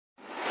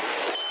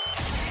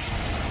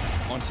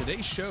On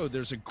today's show,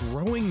 there's a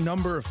growing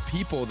number of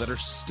people that are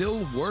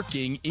still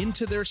working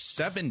into their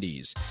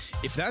 70s.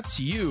 If that's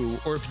you,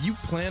 or if you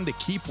plan to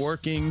keep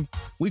working,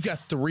 we've got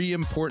 3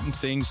 important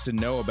things to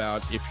know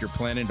about if you're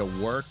planning to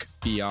work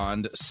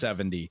beyond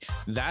 70.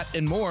 That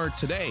and more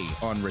today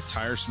on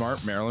Retire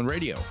Smart Maryland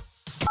Radio.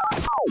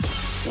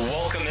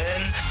 Welcome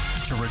in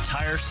to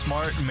Retire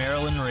Smart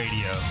Maryland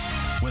Radio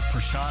with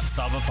Prashant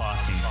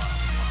Sabapathy.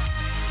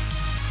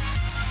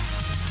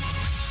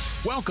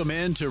 Welcome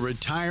in to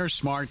Retire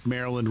Smart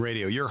Maryland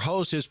Radio. Your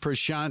host is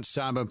Prashant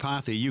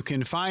Sabapathy. You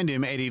can find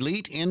him at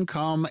Elite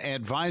Income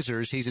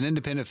Advisors. He's an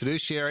independent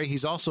fiduciary.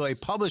 He's also a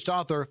published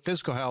author,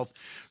 Physical Health,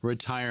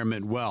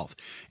 Retirement Wealth.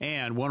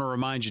 And want to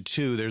remind you,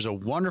 too, there's a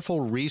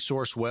wonderful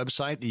resource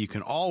website that you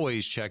can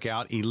always check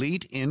out,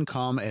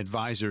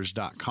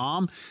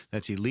 EliteIncomeAdvisors.com.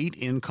 That's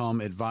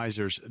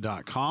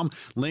EliteIncomeAdvisors.com.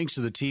 Links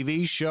to the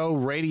TV show,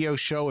 radio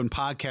show, and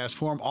podcast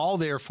form, all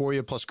there for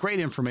you, plus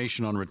great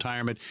information on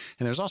retirement.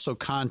 And there's also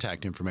contact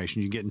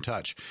information. You can get in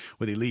touch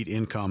with Elite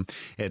Income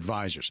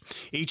Advisors.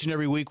 Each and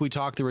every week we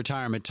talk the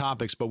retirement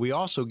topics, but we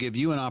also give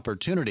you an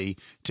opportunity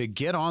to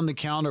get on the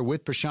calendar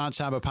with Prashant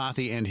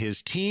Sabapathy and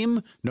his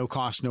team. No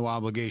cost, no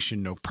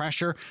obligation, no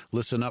pressure.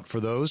 Listen up for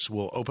those.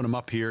 We'll open them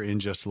up here in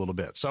just a little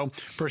bit. So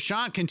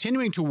Prashant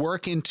continuing to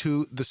work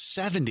into the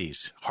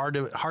 70s.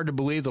 Hard to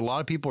believe that a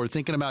lot of people are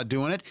thinking about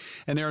doing it,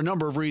 and there are a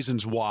number of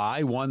reasons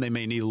why. One, they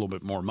may need a little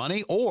bit more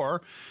money,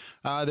 or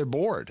they're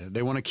bored.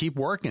 They want to keep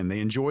working.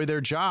 They enjoy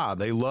their job.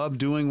 They love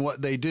doing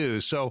what they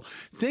do. So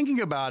thinking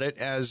about it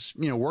as,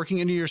 working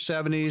into your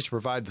 70s to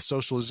provide the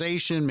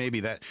socialization, maybe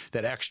that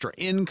extra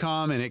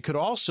income, and it could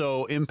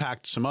also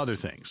impact some other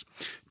things.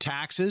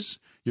 Taxes,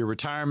 your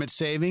retirement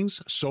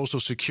savings, Social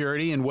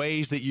Security in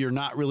ways that you're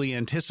not really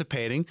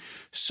anticipating.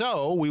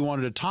 So we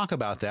wanted to talk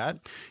about that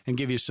and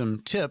give you some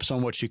tips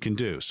on what you can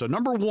do. So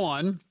number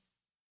one,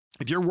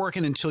 if you're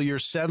working until you're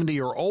 70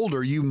 or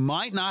older, you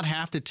might not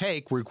have to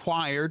take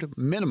required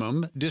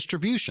minimum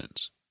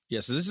distributions. Yeah,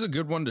 so this is a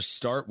good one to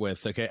start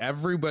with. Okay,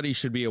 everybody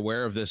should be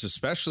aware of this,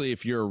 especially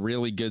if you're a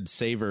really good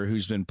saver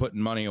who's been putting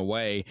money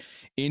away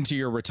into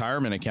your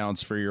retirement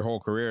accounts for your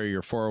whole career,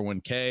 your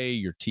 401k,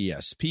 your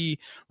TSP.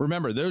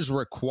 Remember, those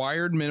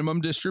required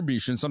minimum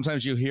distributions,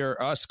 sometimes you hear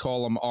us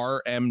call them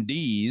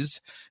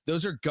RMDs.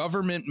 Those are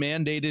government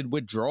mandated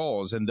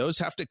withdrawals, and those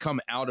have to come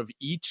out of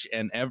each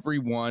and every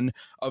one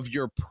of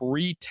your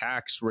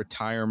pre-tax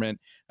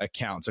retirement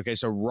accounts. Okay,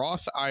 so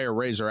Roth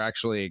IRAs are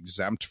actually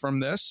exempt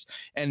from this,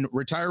 and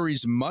retirees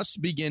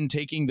must begin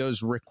taking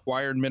those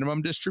required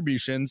minimum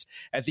distributions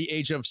at the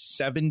age of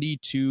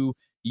 72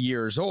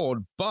 years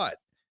old. But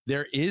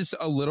there is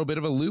a little bit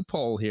of a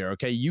loophole here.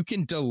 Okay, you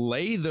can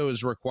delay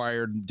those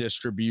required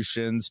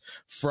distributions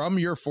from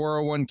your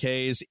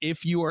 401ks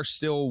if you are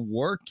still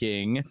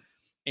working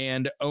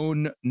and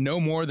own no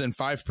more than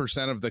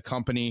 5% of the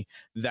company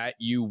that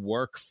you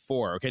work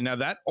for. Okay, now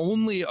that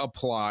only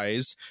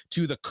applies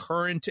to the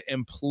current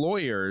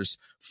employer's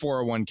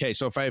 401k.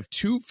 So if I have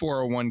 2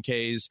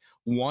 401ks,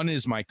 one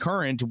is my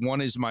current, one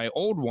is my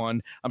old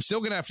one, I'm still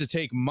going to have to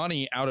take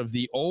money out of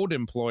the old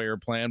employer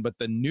plan, but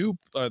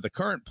the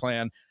current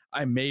plan,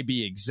 I may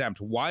be exempt.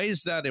 Why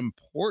is that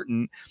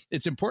important?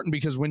 It's important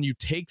because when you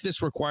take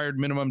this required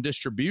minimum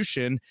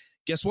distribution,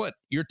 guess what?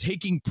 You're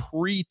taking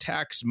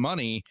pre-tax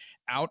money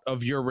out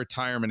of your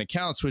retirement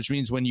accounts, which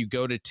means when you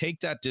go to take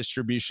that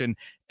distribution,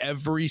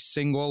 every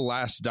single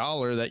last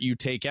dollar that you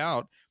take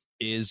out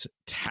is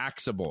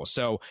taxable.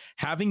 So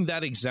having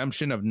that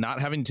exemption of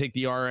not having to take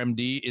the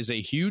RMD is a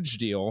huge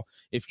deal.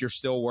 If you're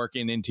still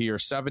working into your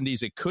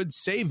 70s, it could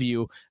save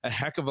you a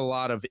heck of a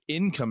lot of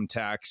income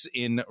tax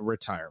in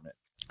retirement.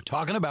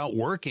 Talking about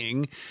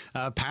working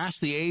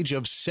past the age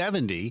of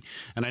 70.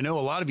 And I know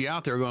a lot of you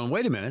out there are going,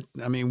 wait a minute.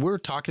 I mean, we're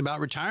talking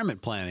about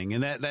retirement planning.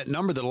 And that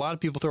number that a lot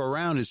of people throw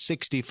around is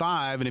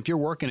 65. And if you're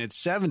working at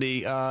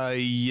 70,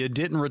 you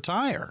didn't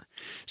retire.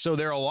 So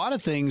there are a lot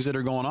of things that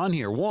are going on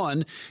here.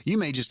 One, you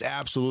may just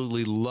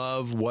absolutely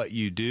love what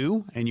you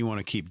do and you want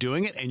to keep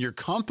doing it. And your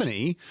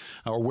company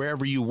or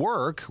wherever you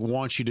work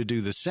wants you to do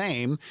the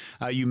same.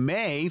 You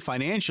may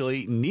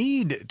financially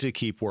need to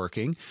keep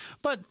working.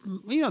 But,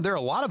 there are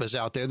a lot of us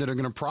out there that are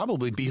going to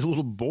probably be a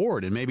little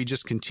bored and maybe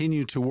just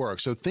continue to work.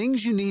 So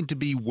things you need to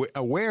be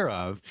aware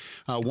of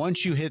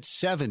once you hit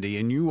 70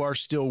 and you are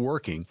still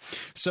working.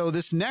 So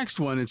this next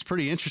one, it's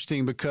pretty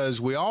interesting because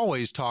we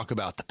always talk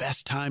about the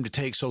best time to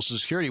take Social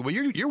Security. Well,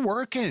 you're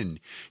working.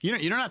 You're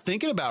not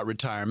thinking about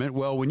retirement.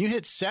 Well, when you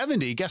hit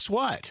 70, guess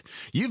what?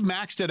 You've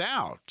maxed it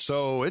out.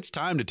 So it's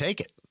time to take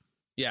it.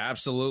 Yeah,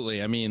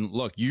 absolutely. I mean,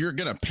 look, you're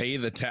going to pay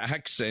the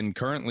tax. And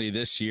currently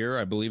this year,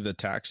 I believe the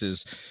tax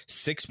is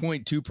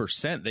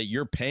 6.2% that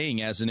you're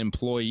paying as an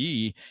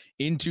employee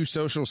into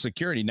Social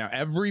Security. Now,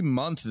 every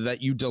month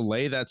that you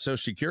delay that Social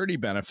Security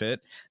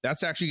benefit,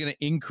 that's actually going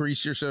to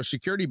increase your Social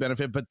Security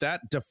benefit. But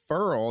that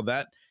deferral,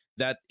 that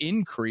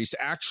increase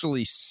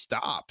actually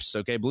stops.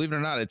 Okay. Believe it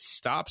or not, it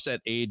stops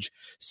at age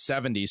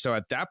 70. So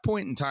at that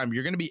point in time,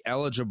 you're going to be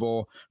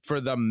eligible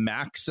for the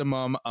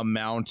maximum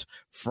amount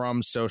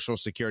from Social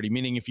Security,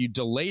 meaning if you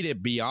delayed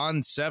it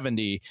beyond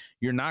 70,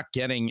 you're not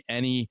getting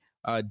any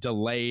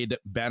delayed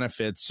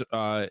benefits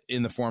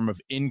in the form of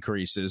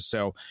increases.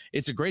 So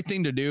it's a great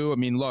thing to do. I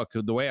mean, look,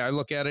 the way I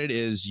look at it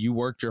is you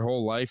worked your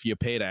whole life, you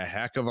paid a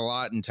heck of a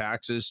lot in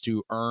taxes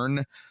to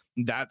earn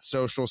that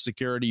Social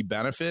Security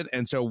benefit.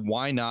 And so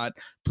why not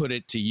put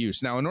it to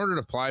use? Now, in order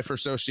to apply for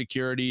Social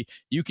Security,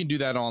 you can do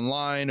that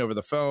online, over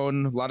the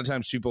phone. A lot of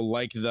times people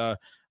like the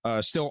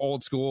still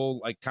old school,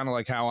 like kind of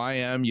like how I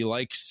am. You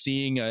like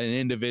seeing an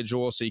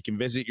individual, so you can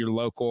visit your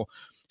local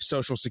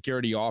Social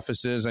Security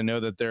offices. I know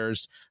that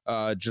there's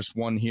just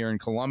one here in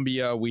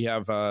Columbia. We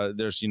have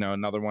there's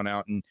another one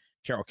out in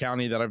Carroll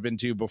County that I've been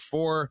to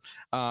before.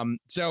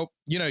 So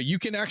you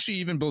can actually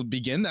even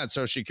begin that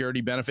Social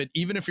Security benefit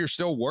even if you're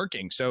still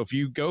working. So if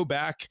you go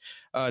back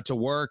to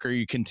work, or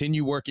you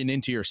continue working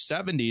into your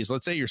 70s,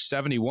 let's say you're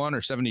 71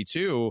 or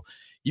 72,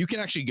 you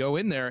can actually go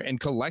in there and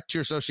collect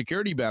your Social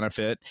Security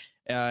benefit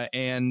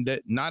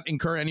and not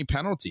incur any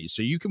penalties.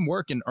 So you can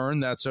work and earn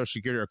that Social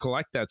Security or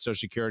collect that Social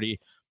Security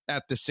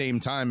at the same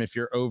time if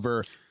you're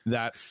over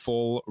that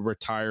full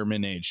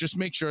retirement age. Just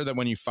make sure that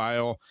when you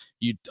file,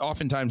 you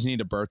oftentimes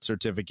need a birth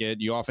certificate.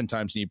 You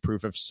oftentimes need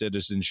proof of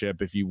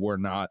citizenship if you were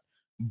not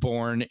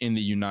born in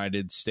the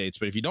United States.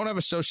 But if you don't have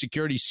a Social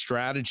Security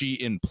strategy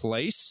in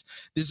place,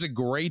 this is a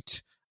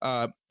great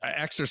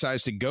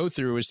exercise to go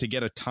through, is to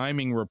get a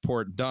timing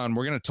report done.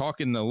 We're going to talk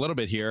in a little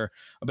bit here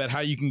about how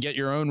you can get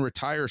your own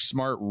Retire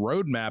Smart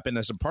roadmap. And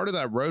as a part of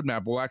that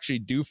roadmap, we'll actually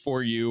do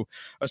for you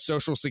a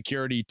Social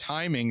Security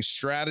timing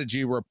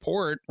strategy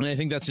report. And I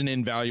think that's an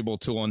invaluable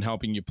tool in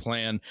helping you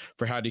plan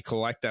for how to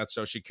collect that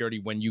Social Security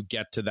when you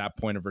get to that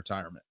point of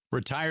retirement.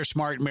 Retire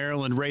Smart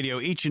Maryland Radio.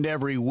 Each and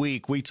every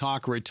week, we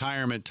talk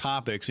retirement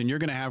topics, and you're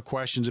going to have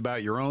questions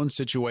about your own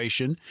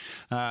situation,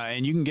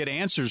 and you can get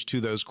answers to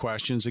those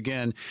questions.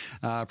 Again,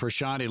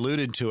 Prashant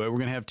alluded to it. We're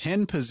going to have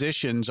 10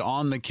 positions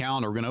on the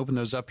calendar. We're going to open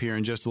those up here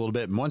in just a little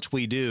bit. And once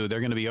we do, they're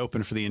going to be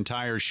open for the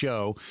entire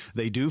show.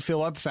 They do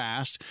fill up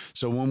fast,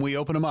 so when we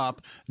open them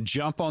up,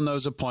 jump on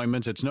those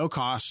appointments. It's no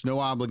cost,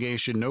 no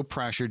obligation, no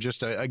pressure,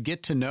 just a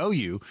get to know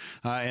you,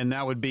 and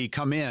that would be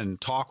come in,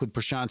 talk with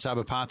Prashant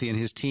Sabapathy and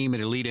his team at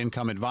Elite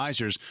Income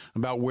Advisors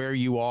about where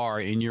you are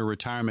in your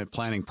retirement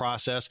planning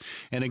process.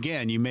 And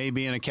again, you may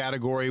be in a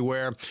category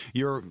where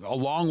you're a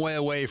long way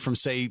away from,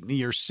 say,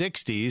 your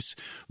 60s,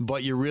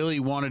 but you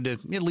really wanted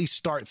to at least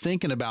start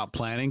thinking about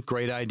planning.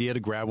 Great idea to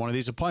grab one of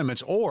these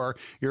appointments. Or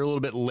you're a little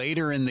bit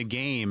later in the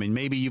game, and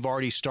maybe you've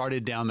already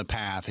started down the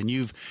path, and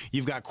you've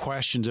got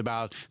questions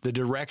about the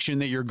direction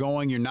that you're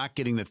going. You're not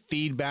getting the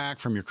feedback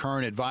from your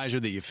current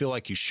advisor that you feel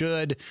like you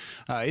should.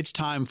 It's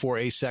time for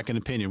a second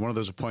opinion. One of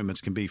those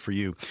appointments can be for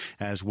you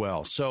as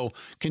well. So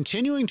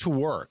continuing to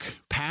work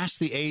past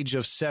the age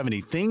of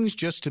 70, things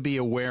just to be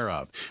aware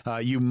of.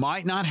 You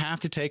might not have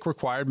to take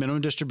required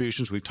minimum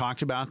distributions. We've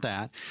talked about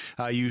that.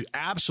 You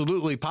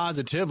absolutely,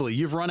 positively,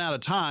 you've run out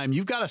of time.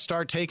 You've got to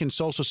start taking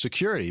Social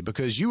Security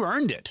because you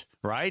earned it.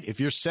 Right?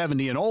 If you're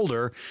 70 and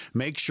older,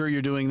 make sure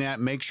you're doing that.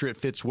 Make sure it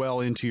fits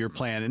well into your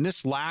plan. And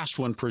this last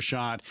one,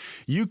 Prashant,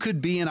 you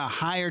could be in a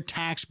higher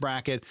tax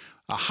bracket,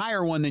 a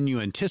higher one than you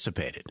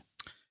anticipated.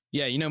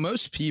 Yeah,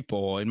 most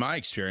people, in my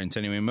experience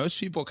anyway, most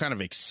people kind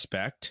of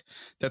expect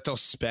that they'll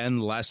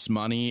spend less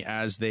money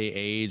as they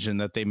age,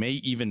 and that they may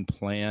even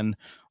plan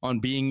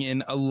on being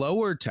in a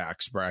lower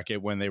tax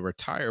bracket when they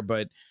retire.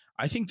 But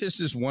I think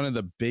this is one of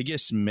the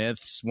biggest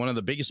myths, one of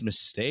the biggest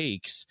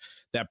mistakes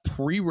that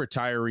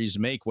pre-retirees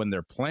make when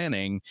they're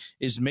planning,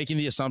 is making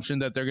the assumption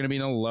that they're going to be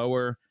in a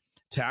lower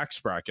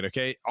tax bracket.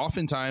 Okay.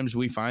 Oftentimes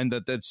we find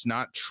that that's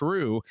not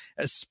true,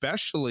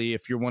 especially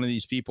if you're one of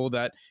these people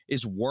that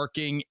is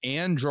working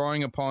and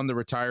drawing upon the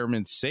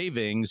retirement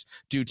savings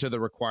due to the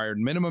required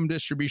minimum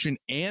distribution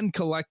and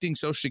collecting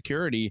Social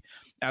Security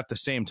at the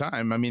same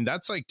time. I mean,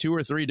 that's like 2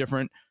 or 3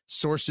 different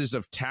sources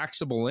of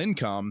taxable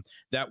income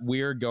that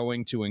we're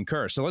going to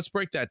incur. So let's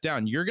break that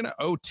down. You're going to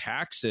owe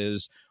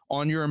taxes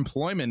on your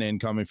employment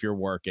income if you're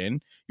working.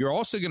 You're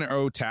also going to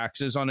owe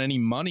taxes on any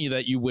money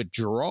that you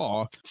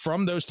withdraw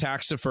from those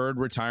tax-deferred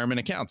retirement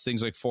accounts,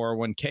 things like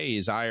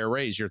 401ks,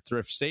 IRAs, your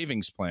thrift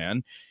savings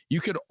plan.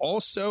 You could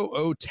also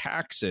owe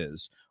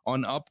taxes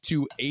on up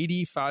to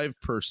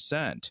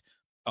 85%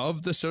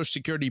 of the Social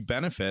Security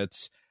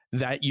benefits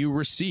that you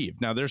receive.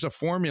 Now, there's a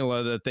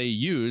formula that they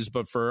use,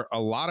 but for a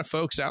lot of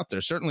folks out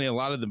there, certainly a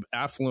lot of the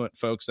affluent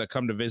folks that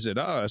come to visit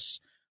us,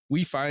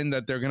 we find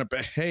that they're going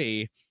to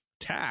pay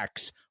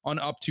tax on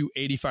up to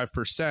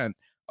 85%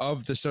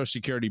 of the Social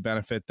Security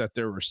benefit that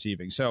they're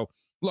receiving. So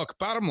look,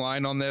 bottom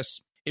line on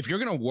this, if you're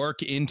going to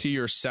work into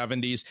your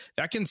 70s,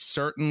 that can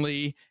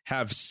certainly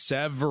have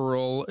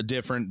several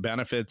different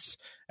benefits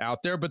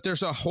out there, but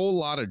there's a whole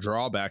lot of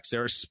drawbacks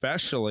there,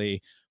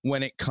 especially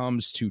when it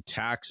comes to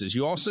taxes.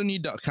 You also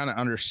need to kind of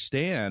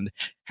understand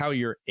how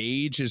your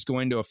age is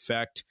going to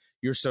affect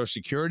your Social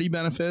Security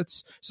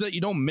benefits so that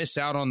you don't miss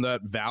out on the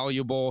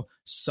valuable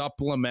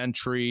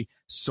supplementary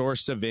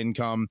source of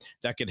income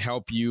that could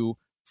help you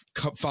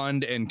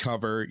fund and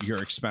cover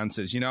your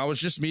expenses. I was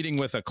just meeting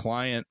with a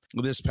client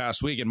this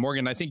past week, and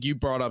Morgan, I think you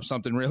brought up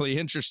something really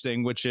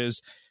interesting, which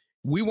is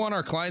we want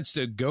our clients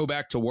to go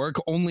back to work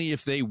only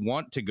if they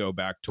want to go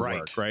back to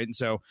work, right? And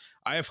so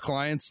I have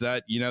clients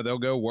that, they'll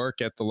go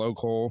work at the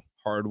local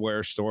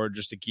hardware store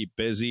just to keep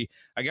busy.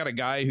 I got a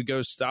guy who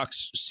goes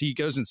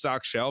and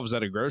stocks shelves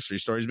at a grocery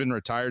store. He's been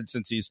retired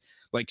since he's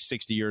like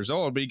 60 years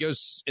old, but he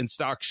goes and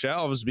stocks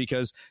shelves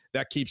because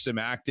that keeps him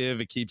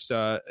active. It keeps,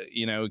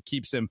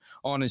 keeps him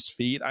on his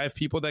feet. I have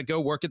people that go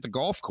work at the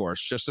golf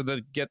course just so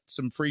they get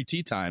some free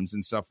tee times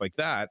and stuff like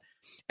that.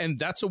 And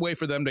that's a way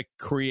for them to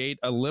create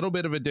a little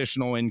bit of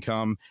additional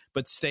income,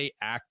 but stay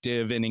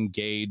active and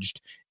engaged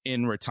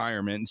in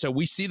retirement. And so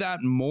we see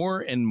that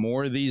more and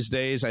more these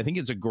days. I think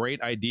it's a great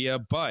idea,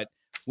 but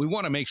we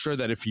want to make sure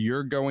that if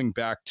you're going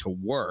back to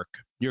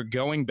work, you're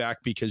going back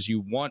because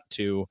you want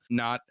to,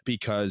 not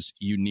because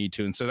you need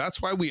to. And so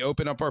that's why we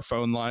open up our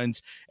phone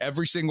lines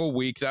every single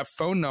week. That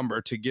phone number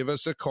to give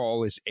us a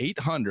call is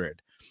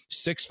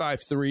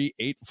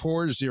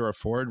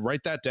 800-653-8404.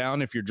 Write that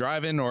down if you're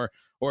driving or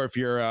if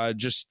you're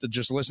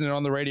just listening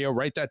on the radio.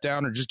 Write that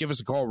down or just give us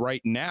a call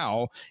right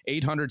now,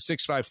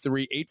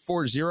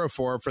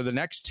 800-653-8404. For the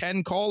next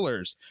 10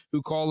 callers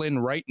who call in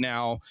right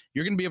now,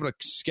 you're going to be able to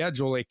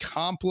schedule a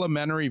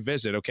complimentary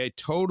visit, okay?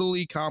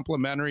 Totally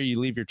complimentary. You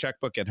leave your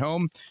checkbook at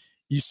home.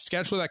 You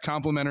schedule that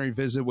complimentary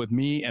visit with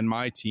me and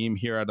my team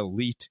here at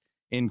Elite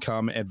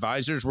Income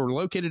Advisors. We're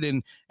located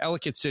in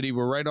Ellicott City.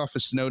 We're right off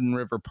of Snowden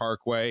River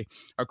Parkway,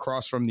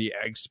 across from the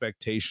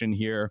Expectation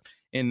here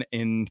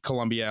in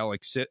Columbia,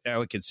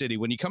 Ellicott City.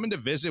 When you come in to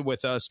visit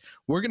with us,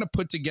 we're going to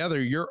put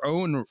together your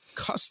own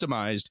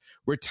customized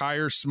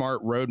Retire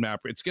Smart roadmap.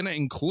 It's going to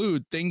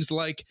include things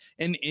like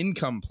an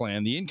income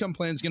plan. The income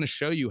plan is going to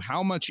show you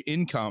how much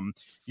income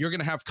you're going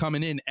to have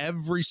coming in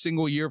every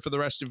single year for the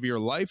rest of your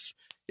life.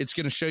 It's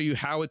going to show you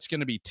how it's going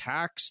to be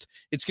taxed.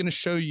 It's going to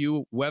show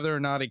you whether or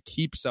not it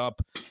keeps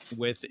up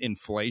with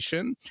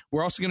inflation.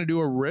 We're also going to do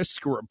a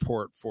risk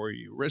report for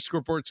you. Risk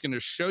report's going to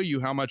show you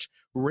how much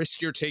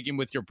risk you're taking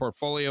with your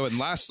portfolio. And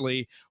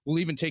lastly, we'll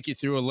even take you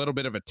through a little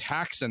bit of a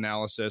tax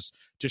analysis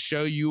to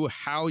show you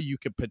how you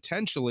could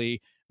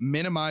potentially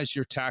minimize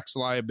your tax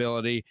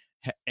liability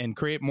and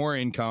create more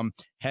income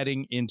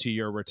heading into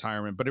your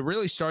retirement. But it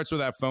really starts with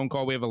that phone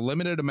call. We have a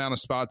limited amount of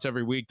spots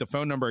every week. The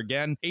phone number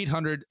again,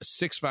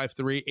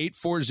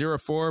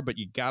 800-653-8404, but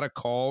you got to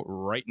call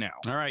right now.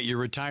 All right, your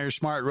Retire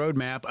Smart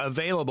roadmap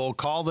available.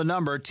 Call the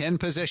number, 10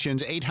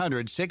 positions,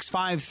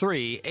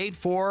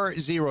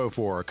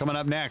 800-653-8404. Coming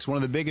up next, one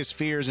of the biggest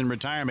fears in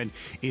retirement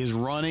is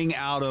running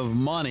out of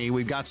money.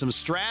 We've got some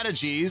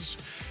strategies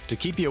to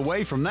keep you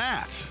away from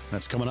that.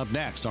 That's coming up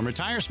next on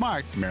Retire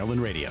Smart,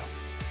 Maryland Radio.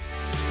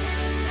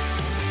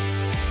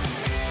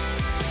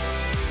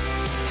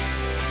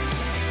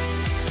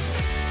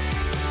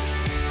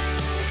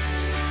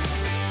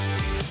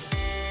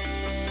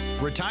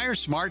 Retire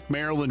Smart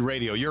Maryland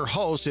Radio. Your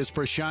host is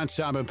Prashant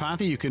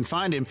Sabapathy. You can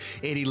find him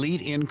at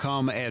Elite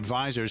Income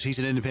Advisors. He's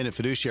an independent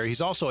fiduciary.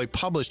 He's also a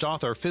published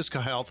author of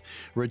Fiscal Health,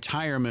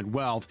 Retirement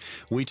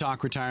Wealth. We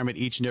talk retirement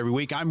each and every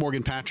week. I'm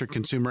Morgan Patrick,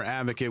 consumer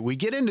advocate. We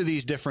get into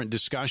these different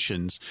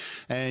discussions,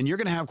 and you're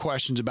going to have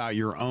questions about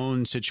your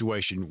own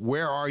situation.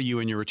 Where are you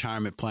in your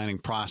retirement planning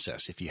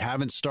process? If you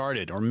haven't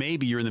started, or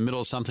maybe you're in the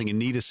middle of something and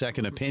need a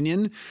second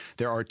opinion,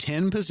 there are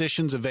 10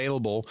 positions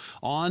available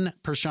on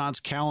Prashant's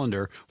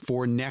calendar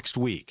for next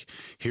week.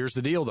 Here's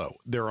the deal, though.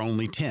 There are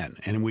only 10,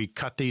 and we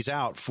cut these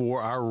out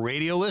for our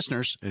radio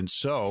listeners. And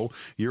so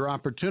your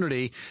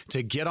opportunity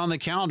to get on the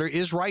calendar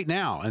is right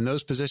now. And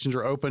those positions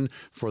are open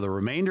for the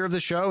remainder of the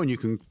show, and you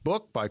can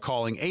book by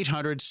calling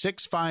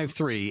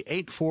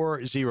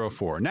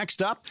 800-653-8404.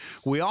 Next up,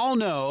 we all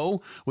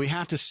know we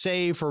have to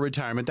save for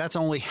retirement. That's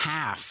only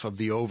half of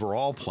the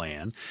overall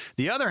plan.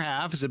 The other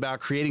half is about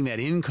creating that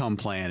income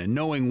plan and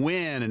knowing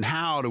when and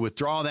how to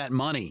withdraw that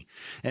money.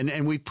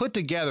 And we put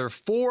together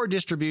 4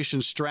 distribution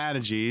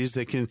strategies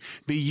that can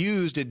be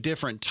used at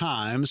different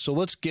times. So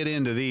let's get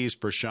into these,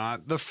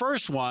 Prashant. The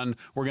first one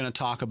we're going to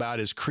talk about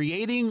is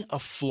creating a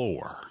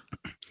floor.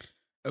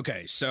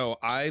 Okay, so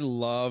I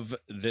love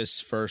this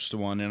first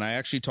one, and I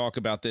actually talk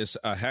about this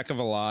a heck of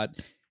a lot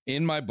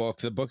in my book.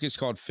 The book is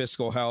called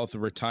Fiscal Health,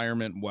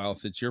 Retirement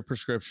Wealth. It's your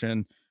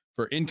prescription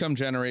for income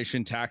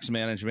generation, tax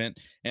management,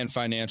 and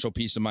financial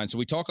peace of mind. So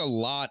we talk a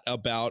lot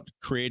about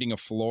creating a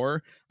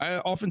floor. I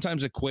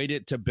oftentimes equate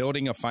it to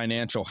building a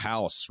financial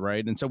house,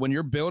 right? And so when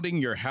you're building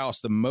your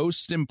house, the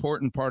most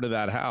important part of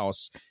that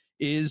house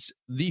is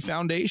the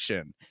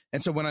foundation.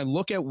 And so when I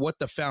look at what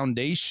the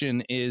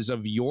foundation is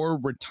of your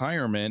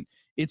retirement,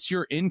 it's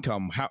your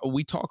income. How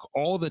we talk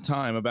all the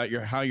time about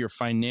how your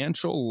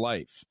financial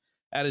life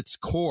at its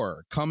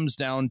core comes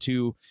down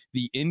to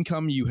the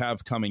income you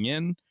have coming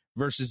in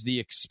versus the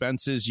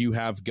expenses you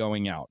have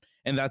going out.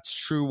 And that's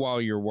true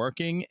while you're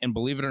working. And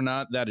believe it or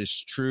not, that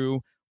is true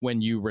when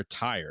you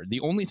retire. The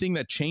only thing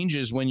that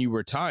changes when you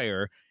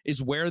retire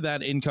is where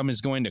that income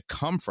is going to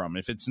come from.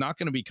 If it's not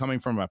going to be coming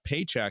from a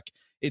paycheck,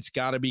 it's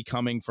got to be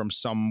coming from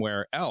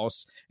somewhere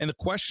else. And the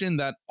question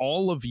that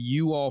all of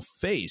you all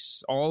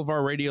face, all of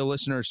our radio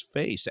listeners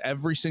face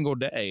every single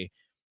day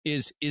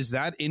is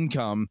that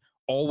income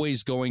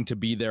always going to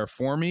be there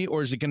for me,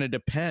 or is it going to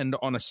depend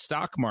on a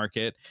stock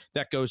market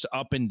that goes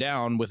up and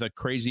down with a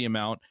crazy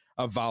amount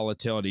of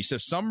volatility? So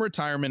some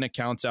retirement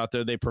accounts out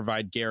there, they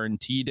provide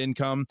guaranteed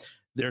income.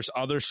 There's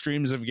other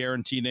streams of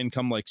guaranteed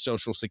income like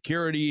Social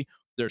Security,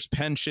 there's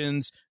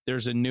pensions,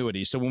 there's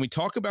annuities. So when we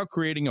talk about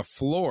creating a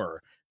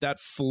floor, that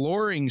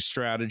flooring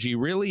strategy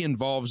really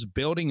involves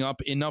building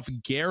up enough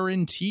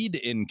guaranteed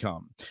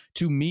income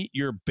to meet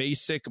your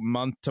basic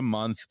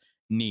month-to-month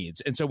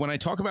needs. And so when I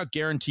talk about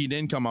guaranteed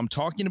income, I'm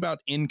talking about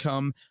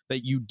income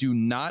that you do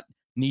not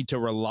need to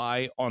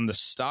rely on the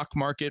stock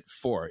market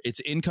for.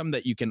 It's income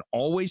that you can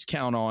always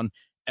count on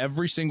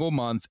every single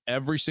month,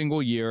 every single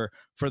year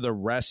for the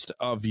rest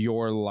of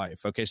your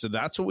life. Okay, so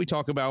that's what we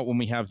talk about when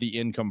we have the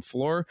income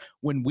floor.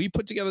 When we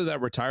put together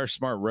that Retire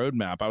Smart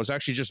roadmap, I was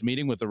actually just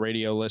meeting with a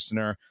radio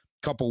listener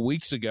a couple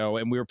weeks ago,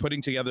 and we were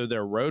putting together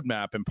their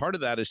roadmap. And part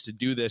of that is to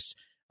do this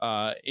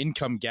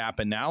income gap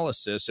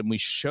analysis, and we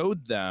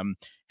showed them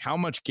how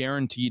much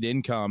guaranteed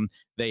income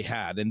they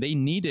had, and they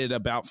needed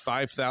about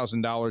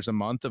 $5,000 a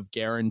month of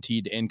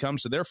guaranteed income.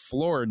 So their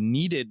floor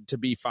needed to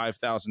be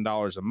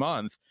 $5,000 a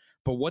month,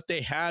 but what they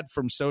had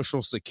from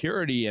Social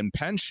Security and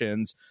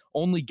pensions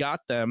only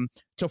got them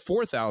to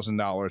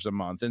 $4,000 a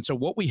month. And so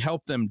what we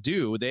helped them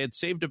do, they had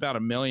saved about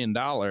 $1 million.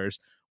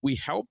 We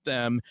helped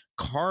them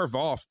carve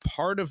off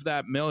part of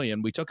that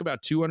million. We took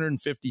about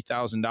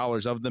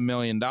 $250,000 of the $1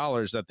 million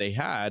that they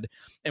had,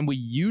 and we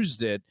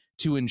used it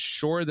to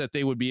ensure that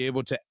they would be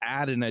able to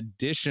add an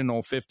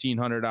additional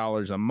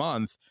 $1,500 a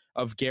month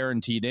of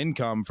guaranteed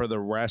income for the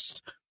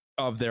rest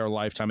of their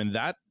lifetime. And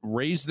that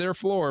raised their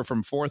floor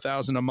from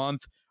 $4,000 a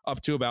month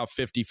up to about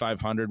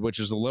 $5,500, which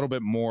is a little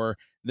bit more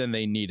than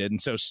they needed. And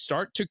so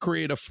start to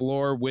create a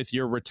floor with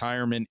your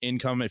retirement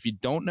income. If you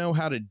don't know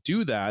how to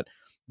do that,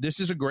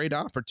 this is a great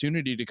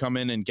opportunity to come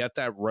in and get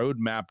that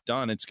roadmap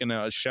done. It's going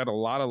to shed a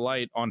lot of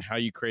light on how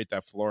you create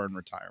that floor in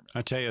retirement.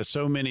 I tell you,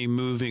 so many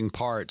moving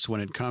parts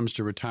when it comes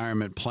to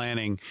retirement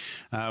planning.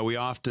 We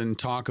often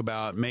talk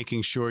about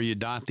making sure you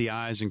dot the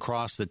I's and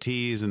cross the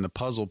T's and the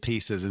puzzle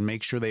pieces and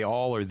make sure they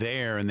all are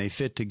there and they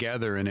fit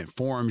together and it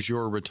forms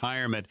your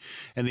retirement.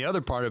 And the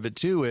other part of it,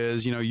 too,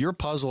 is, your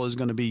puzzle is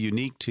going to be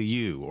unique to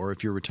you, or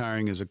if you're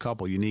retiring as a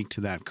couple, unique to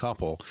that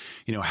couple.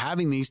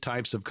 Having these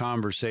types of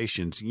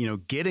conversations,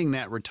 getting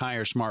that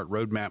Retire Smart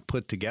roadmap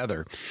put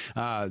together,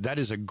 that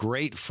is a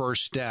great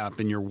first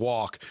step in your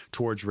walk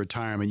towards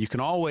retirement. You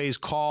can always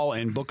call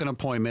and book an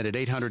appointment at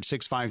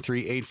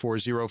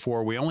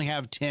 800-653-8404. We only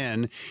have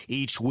 10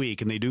 each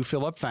week, and they do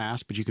fill up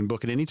fast, but you can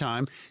book at any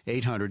time,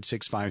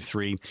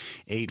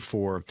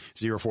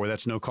 800-653-8404.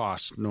 That's no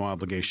cost, no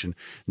obligation,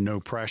 no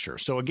pressure.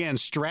 So again,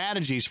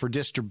 strategies for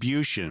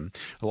distribution.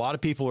 A lot of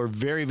people are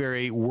very,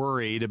 very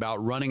worried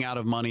about running out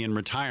of money in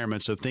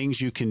retirement, so things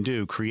you can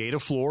do. Create a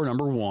floor,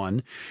 number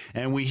one.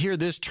 And we hear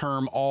this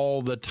term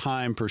all the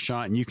time,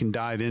 Prashant, and you can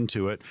dive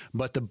into it,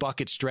 but the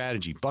bucket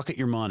strategy, bucket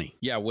your money.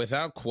 Yeah,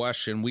 without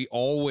question. We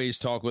always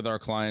talk with our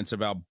clients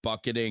about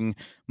bucketing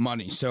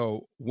money.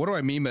 So what do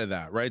I mean by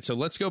that, right? So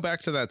let's go back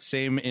to that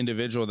same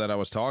individual that I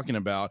was talking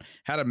about,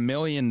 had $1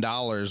 million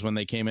when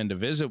they came in to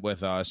visit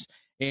with us,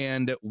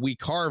 and we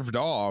carved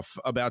off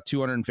about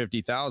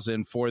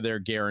 $250,000 for their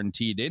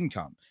guaranteed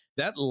income.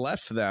 That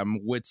left them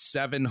with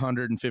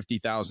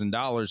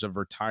 $750,000 of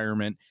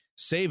retirement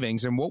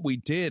savings. And what we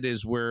did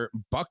is we're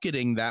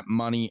bucketing that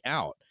money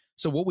out.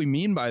 So what we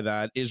mean by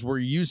that is we're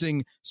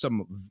using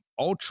some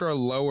ultra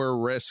lower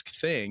risk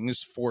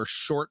things for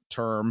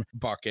short-term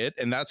bucket.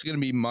 And that's going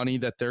to be money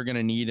that they're going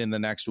to need in the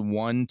next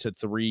 1 to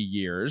 3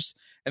 years.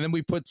 And then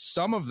we put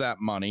some of that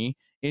money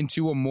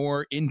into a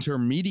more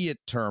intermediate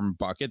term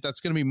bucket that's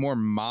going to be more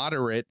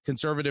moderate,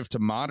 conservative to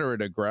moderate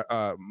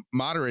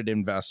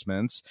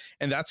investments.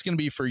 And that's going to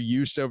be for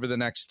use over the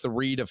next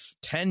 3 to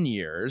 10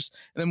 years.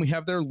 And then we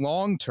have their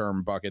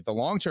long-term bucket. The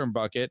long-term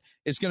bucket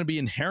is going to be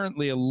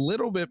inherently a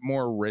little bit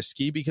more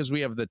risky because we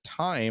have the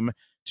time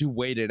to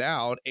wait it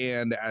out.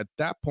 And at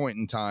that point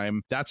in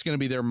time, that's going to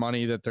be their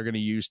money that they're going to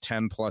use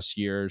 10 plus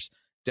years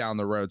down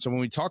the road. So when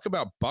we talk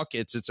about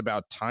buckets, it's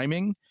about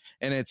timing,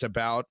 and it's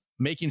about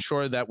making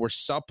sure that we're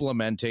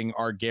supplementing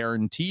our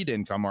guaranteed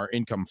income, our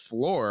income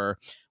floor,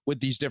 with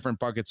these different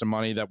buckets of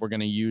money that we're going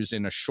to use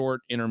in a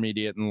short,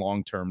 intermediate, and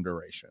long-term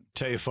duration.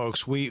 Tell you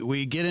folks,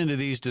 we get into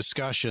these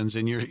discussions,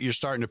 and you're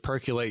starting to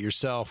percolate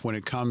yourself when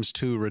it comes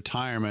to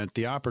retirement.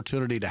 The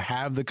opportunity to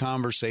have the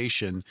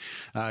conversation,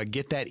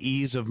 get that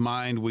ease of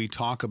mind we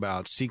talk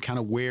about, see kind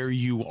of where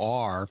you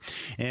are.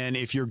 And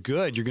if you're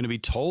good, you're going to be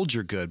told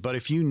you're good. But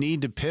if you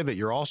need to pivot,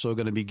 you're also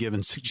going to be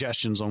given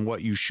suggestions on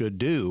what you should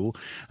do.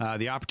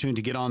 The opportunity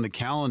to get on the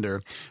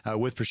calendar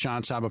with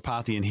Prashant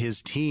Sabapathy and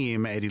his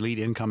team at Elite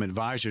Income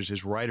Advisors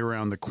is right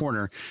around the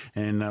corner.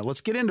 And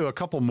let's get into a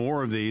couple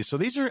more of these. So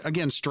these are,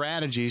 again,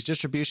 strategies,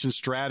 distribution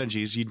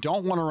strategies. You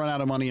don't want to run out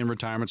of money in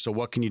retirement. So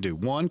what can you do?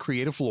 1,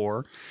 create a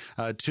floor.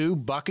 2,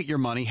 bucket your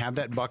money. Have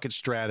that bucket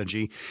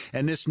strategy.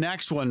 And this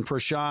next one,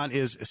 Prashant,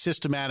 is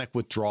systematic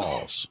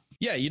withdrawals.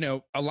 Yeah,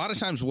 a lot of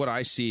times what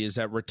I see is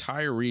that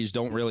retirees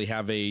don't really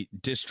have a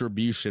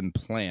distribution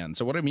plan.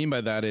 So what I mean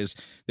by that is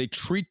they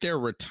treat their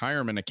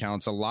retirement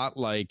accounts a lot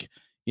like,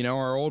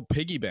 our old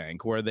piggy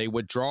bank where they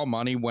withdraw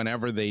money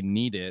whenever they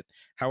need it.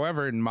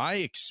 However, in my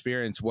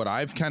experience, what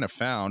I've kind of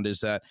found is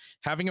that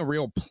having a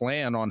real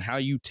plan on how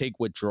you take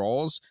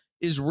withdrawals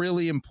is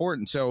really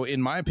important. So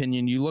in my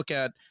opinion, you look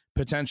at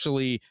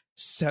potentially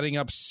setting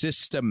up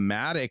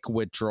systematic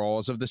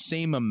withdrawals of the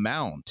same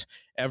amount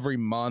every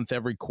month,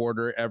 every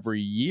quarter,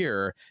 every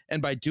year.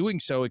 And by doing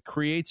so, it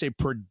creates a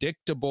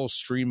predictable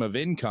stream of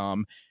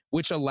income,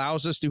 which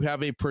allows us to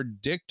have a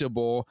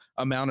predictable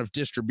amount of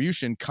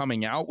distribution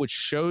coming out, which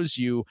shows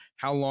you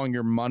how long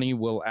your money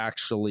will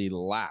actually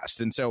last.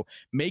 And so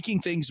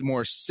making things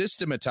more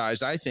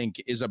systematized, I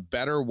think, is a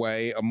better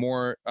way, a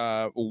more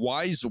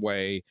wise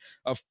way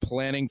of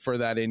planning for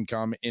that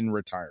income in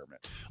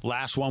retirement.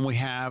 Last one we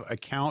have,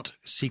 account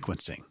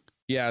sequencing.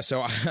 Yeah.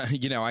 So,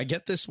 I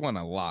get this one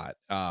a lot.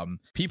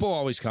 People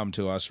always come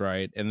to us,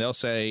 right? And they'll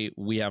say,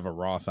 we have a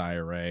Roth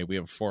IRA, we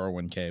have a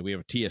 401k, we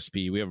have a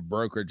TSP, we have a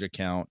brokerage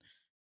account,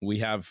 we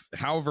have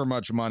however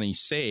much money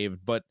saved,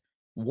 but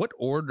what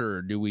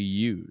order do we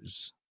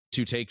use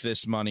to take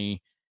this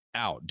money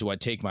out? Do I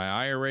take my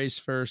IRAs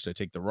first? Do I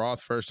take the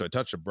Roth first? Do I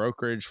touch a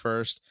brokerage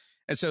first?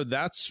 And so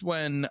that's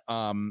when,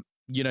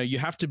 you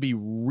have to be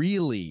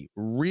really,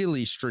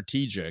 really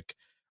strategic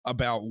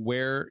about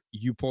where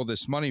you pull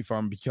this money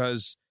from,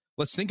 because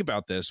let's think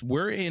about this.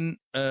 We're in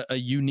a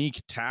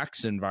unique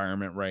tax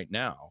environment right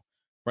now,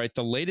 right?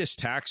 The latest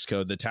tax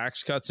code, the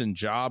Tax Cuts and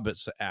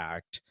Jobs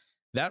Act,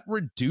 that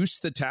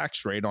reduced the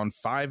tax rate on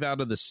 5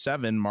 out of the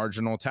 7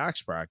 marginal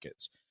tax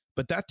brackets.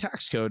 But that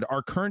tax code,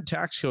 our current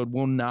tax code,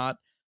 will not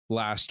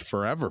last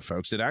forever,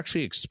 folks. It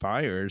actually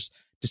expires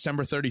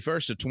December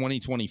 31st of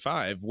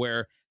 2025,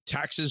 where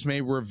taxes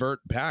may revert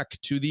back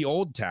to the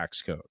old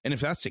tax code. And if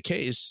that's the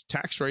case,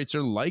 tax rates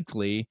are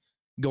likely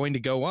going to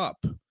go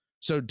up.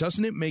 So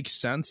doesn't it make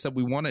sense that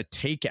we want to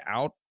take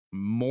out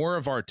more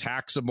of our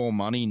taxable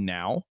money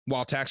now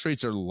while tax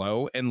rates are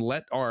low and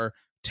let our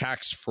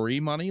tax-free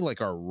money, like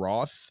our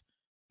Roth,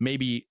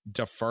 maybe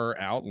defer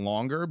out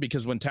longer?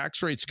 Because when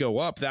tax rates go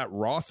up, that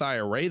Roth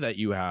IRA that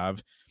you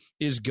have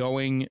is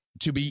going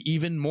to be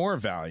even more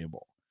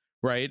valuable,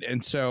 right?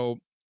 And so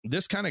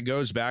this kind of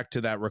goes back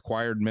to that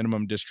required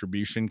minimum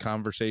distribution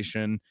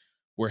conversation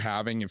we're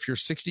having. If you're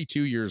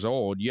 62 years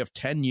old, you have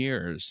 10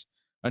 years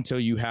until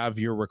you have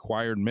your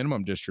required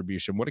minimum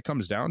distribution. What it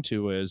comes down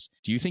to is,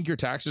 do you think your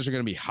taxes are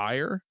going to be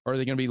higher or are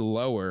they going to be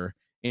lower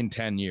in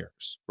 10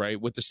 years, right?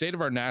 With the state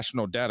of our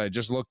national debt, I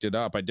just looked it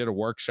up. I did a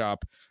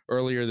workshop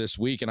earlier this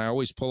week, and I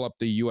always pull up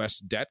the U.S.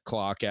 debt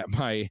clock at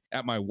my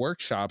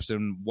workshops.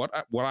 And what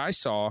I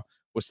saw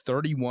was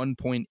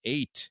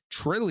 31.8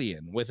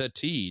 trillion with a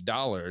T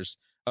dollars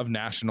of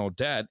national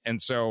debt.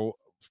 And so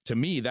to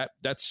me, that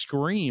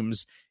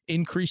screams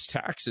increased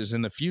taxes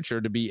in the future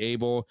to be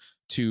able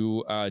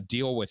to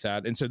deal with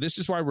that. And so this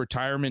is why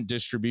retirement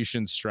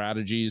distribution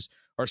strategies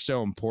are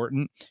so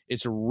important.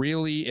 It's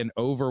really an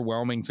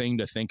overwhelming thing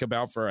to think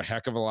about for a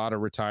heck of a lot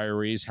of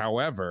retirees.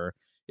 However,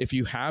 if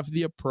you have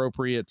the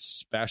appropriate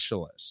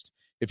specialist,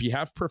 if you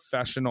have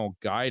professional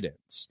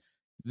guidance,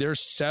 there's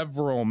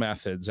several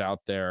methods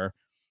out there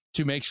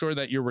to make sure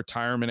that your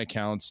retirement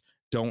accounts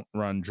don't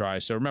run dry.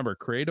 So remember,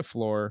 create a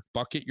floor,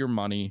 bucket your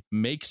money,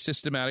 make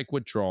systematic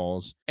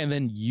withdrawals, and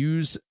then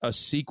use a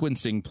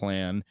sequencing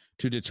plan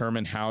to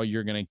determine how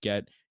you're going to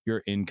get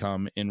your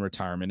income in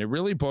retirement. It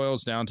really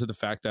boils down to the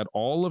fact that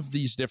all of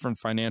these different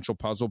financial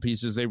puzzle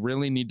pieces, they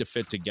really need to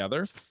fit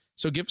together.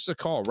 So give us a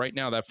call right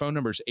now. That phone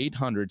number is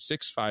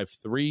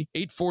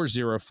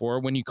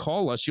 800-653-8404. When you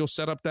call us, you'll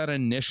set up that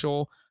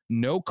initial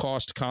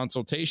no-cost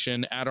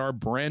consultation at our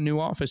brand new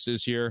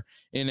offices here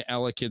in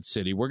Ellicott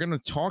City. We're going to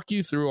talk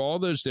you through all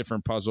those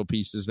different puzzle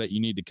pieces that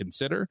you need to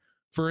consider.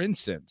 For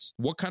instance,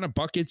 what kind of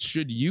buckets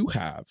should you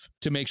have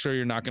to make sure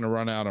you're not going to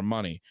run out of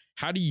money?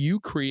 How do you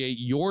create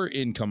your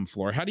income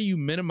floor? How do you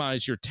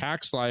minimize your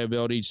tax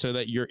liability so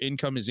that your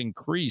income is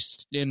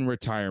increased in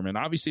retirement?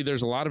 Obviously,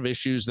 there's a lot of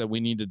issues that we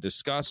need to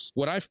discuss.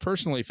 What I've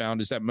personally found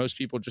is that most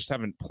people just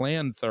haven't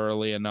planned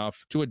thoroughly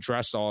enough to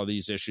address all of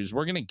these issues.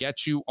 We're going to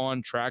get you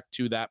on track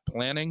to that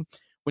planning.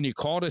 When you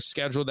call to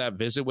schedule that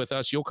visit with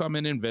us, you'll come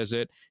in and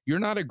visit. You're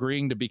not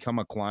agreeing to become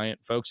a client,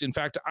 folks. In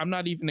fact, I'm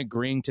not even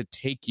agreeing to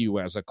take you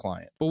as a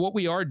client. But what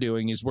we are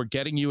doing is we're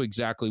getting you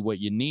exactly what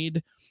you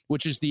need,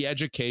 which is the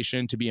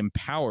education to be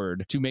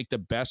empowered to make the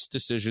best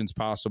decisions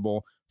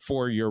possible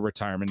for your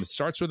retirement. It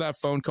starts with that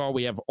phone call.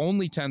 We have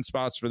only 10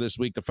 spots for this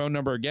week. The phone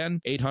number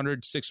again,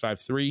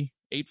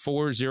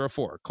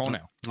 800-653-8404. Call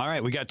now. All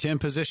right, we got 10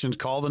 positions.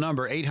 Call the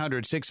number,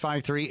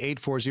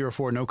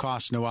 800-653-8404. No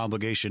cost, no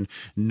obligation,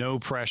 no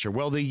pressure.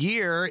 Well, the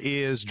year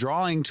is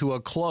drawing to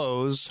a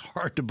close.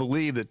 Hard to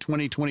believe that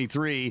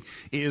 2023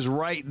 is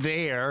right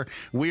there.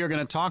 We are going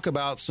to talk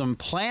about some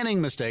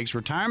planning mistakes,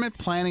 retirement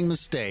planning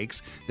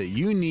mistakes that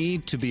you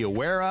need to be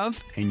aware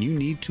of and you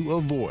need to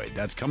avoid.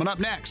 That's coming up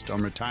next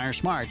on Retire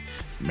Smart,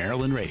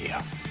 Maryland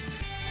Radio.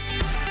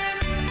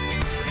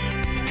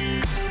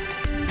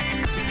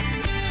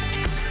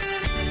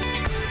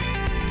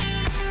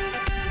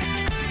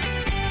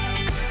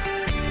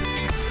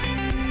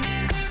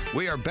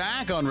 We are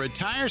back on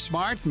Retire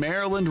Smart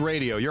Maryland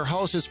Radio. Your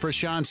host is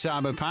Prashant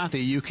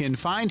Sabapathy. You can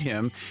find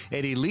him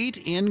at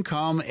Elite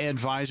Income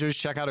Advisors.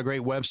 Check out a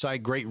great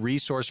website, great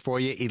resource for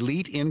you,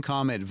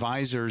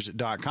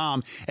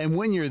 eliteincomeadvisors.com. And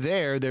when you're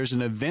there, there's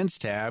an events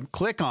tab.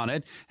 Click on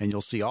it, and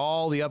you'll see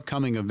all the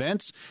upcoming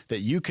events that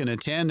you can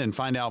attend and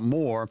find out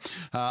more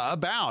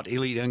about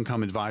Elite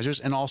Income Advisors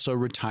and also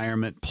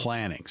retirement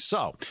planning.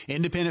 So,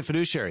 independent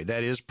fiduciary,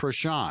 that is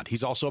Prashant.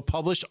 He's also a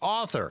published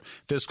author,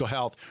 Fiscal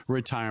Health,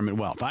 Retirement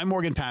Wealth. I'm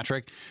Morgan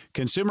Patrick,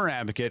 consumer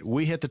advocate.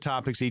 We hit the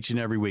topics each and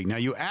every week. Now,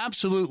 you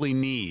absolutely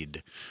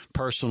need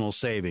personal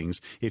savings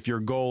if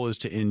your goal is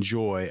to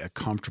enjoy a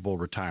comfortable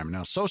retirement.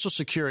 Now, Social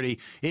Security,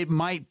 it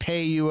might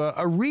pay you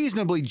a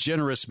reasonably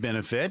generous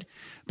benefit,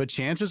 but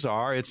chances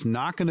are it's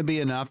not going to be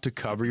enough to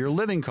cover your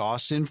living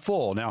costs in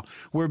full. Now,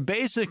 we're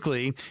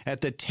basically at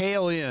the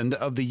tail end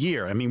of the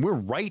year. I mean, we're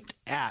right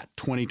at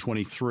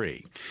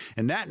 2023.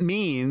 And that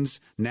means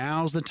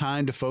now's the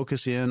time to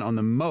focus in on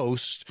the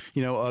most,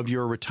 of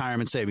your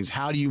retirement savings.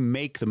 How do you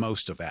make the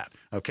most of that?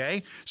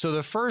 Okay. So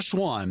the first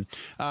one,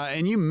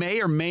 and you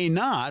may or may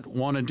not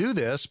want to do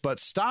this, but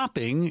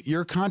stopping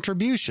your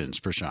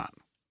contributions, Prashant.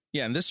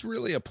 Yeah, and this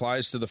really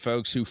applies to the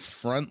folks who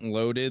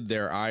front-loaded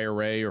their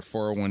IRA or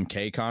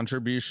 401k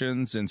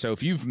contributions. And so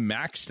if you've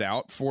maxed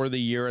out for the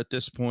year at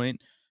this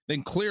point,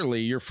 then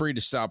clearly you're free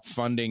to stop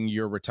funding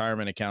your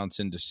retirement accounts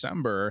in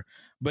December.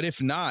 But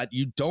if not,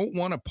 you don't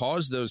want to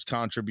pause those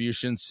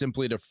contributions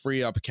simply to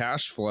free up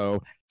cash flow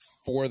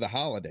for the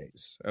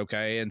holidays.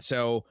 Okay. And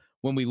so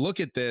when we look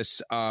at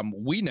this,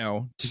 we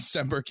know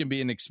December can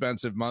be an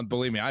expensive month.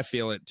 Believe me, I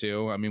feel it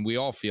too. I mean, we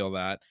all feel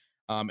that,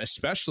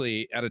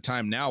 especially at a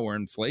time now where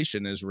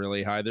inflation is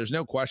really high. There's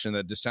no question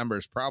that December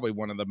is probably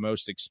one of the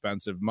most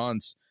expensive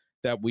months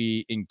that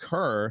we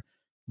incur.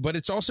 But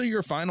it's also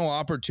your final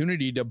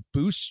opportunity to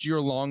boost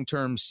your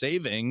long-term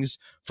savings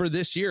for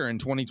this year in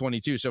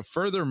 2022. So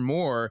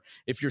furthermore,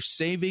 if you're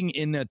saving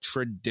in a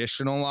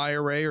traditional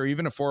IRA or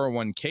even a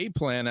 401k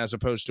plan as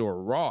opposed to a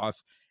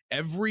Roth,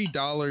 every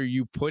dollar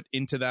you put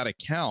into that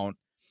account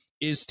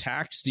is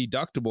tax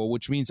deductible,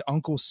 which means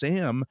Uncle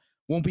Sam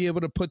won't be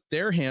able to put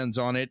their hands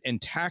on it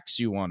and tax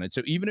you on it.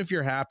 So even if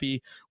you're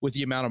happy with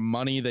the amount of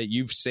money that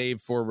you've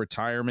saved for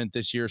retirement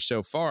this year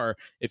so far,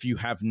 if you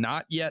have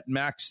not yet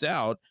maxed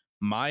out,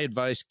 my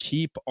advice,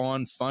 keep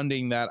on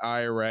funding that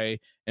IRA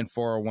and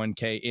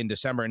 401k in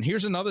December. And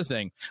here's another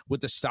thing.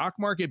 With the stock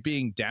market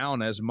being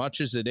down as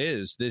much as it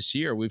is this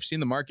year, we've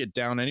seen the market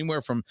down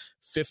anywhere from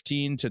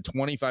 15 to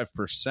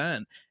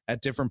 25%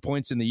 at different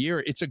points in the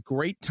year. It's a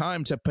great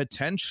time to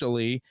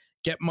potentially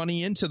get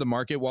money into the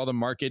market while the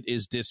market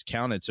is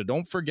discounted. So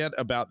don't forget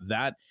about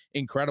that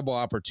incredible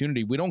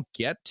opportunity. We don't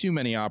get too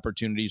many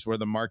opportunities where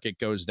the market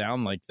goes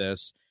down like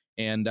this.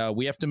 And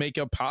we have to make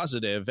a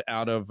positive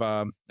out of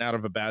a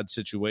bad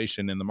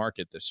situation in the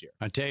market this year.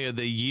 I tell you,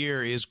 the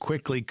year is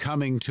quickly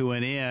coming to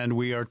an end.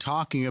 We are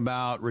talking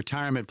about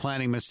retirement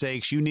planning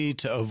mistakes you need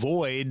to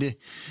avoid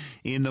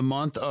in the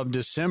month of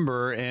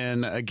December.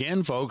 And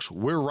again, folks,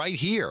 we're right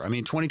here. I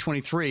mean,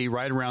 2023,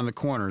 right around the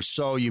corner.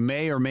 So you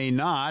may or may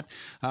not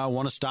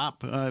want to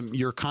stop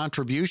your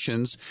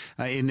contributions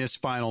in this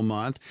final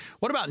month.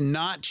 What about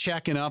not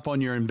checking up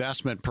on your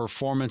investment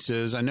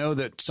performances? I know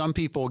that some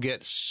people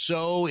get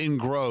so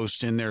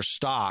engrossed in their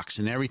stocks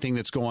and everything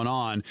that's going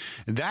on,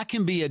 that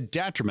can be a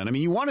detriment. I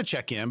mean, you want to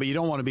check in, but you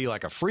don't want to be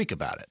like a freak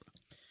about it.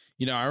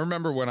 I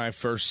remember when I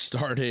first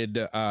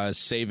started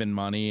saving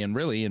money and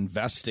really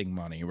investing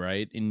money,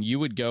 right? And you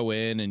would go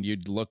in and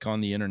you'd look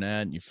on the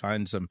internet and you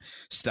find some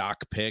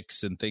stock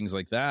picks and things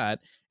like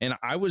that. And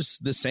I was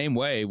the same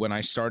way when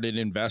I started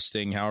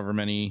investing however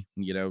many,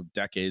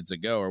 decades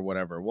ago or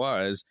whatever it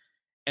was.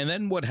 And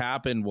then what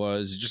happened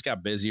was it just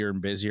got busier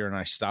and busier, and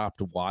I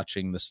stopped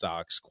watching the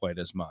stocks quite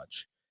as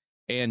much.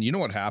 And you know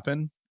what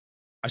happened?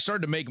 I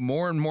started to make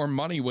more and more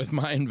money with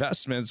my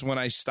investments when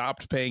I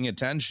stopped paying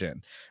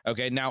attention.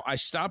 Okay, now I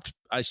stopped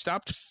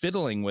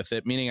fiddling with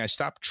it, meaning I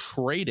stopped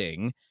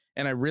trading,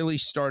 and I really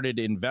started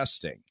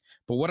investing.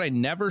 But what I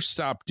never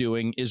stopped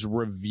doing is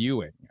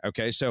reviewing.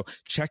 Okay, so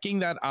checking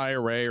that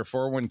IRA or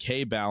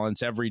 401k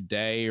balance every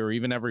day or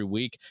even every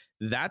week,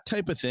 that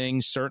type of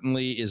thing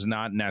certainly is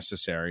not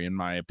necessary in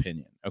my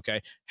opinion.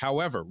 Okay,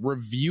 however,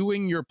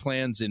 reviewing your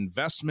plan's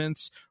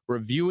investments,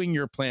 reviewing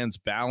your plan's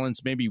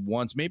balance maybe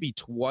once, maybe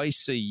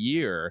twice a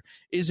year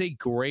is a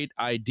great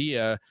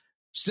idea,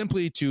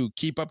 simply to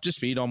keep up to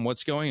speed on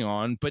what's going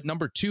on. But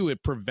number two,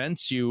 it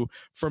prevents you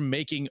from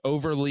making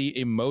overly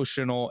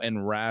emotional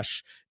and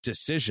rash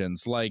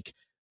decisions. Like,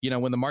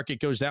 when the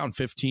market goes down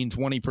 15,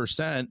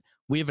 20%,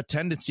 we have a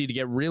tendency to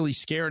get really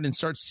scared and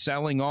start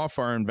selling off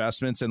our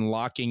investments and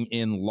locking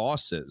in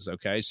losses.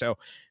 Okay. So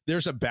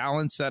there's a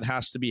balance that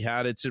has to be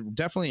had. It's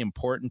definitely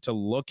important to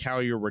look how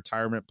your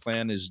retirement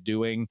plan is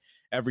doing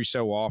every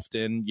so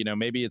often.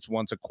 Maybe it's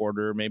once a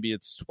quarter, maybe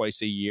it's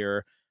twice a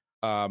year.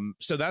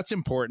 So that's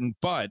important,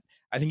 but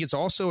I think it's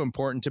also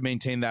important to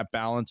maintain that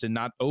balance and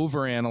not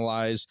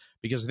overanalyze,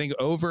 because I think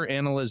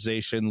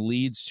overanalyzation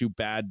leads to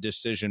bad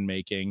decision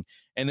making,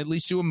 and it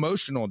leads to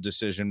emotional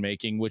decision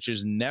making, which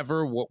is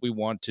never what we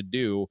want to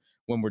do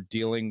when we're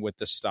dealing with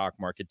the stock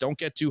market. Don't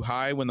get too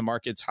high when the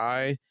market's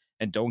high,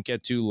 and don't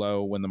get too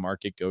low when the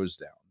market goes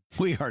down.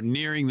 We are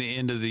nearing the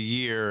end of the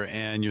year,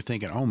 and you're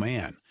thinking, oh,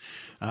 man,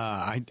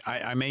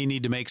 I may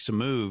need to make some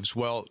moves.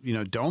 Well,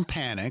 don't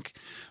panic.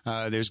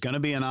 There's going to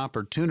be an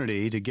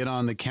opportunity to get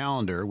on the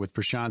calendar with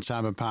Prashant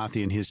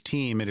Sabapathy and his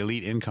team at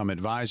Elite Income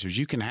Advisors.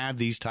 You can have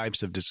these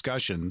types of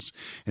discussions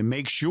and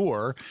make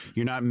sure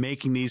you're not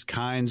making these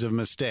kinds of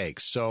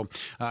mistakes. So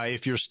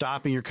if you're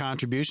stopping your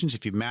contributions,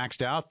 if you've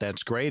maxed out,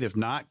 that's great. If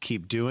not,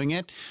 keep doing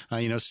it.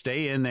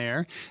 Stay in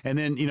there. And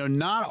then,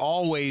 not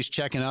always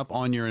checking up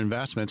on your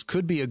investments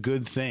could be a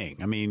good thing.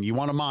 I mean, you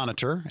want to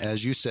monitor,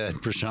 as you said,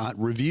 Prashant,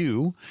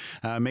 review,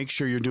 make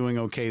sure you're doing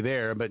okay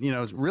there. But,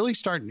 really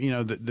start,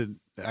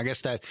 I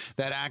guess that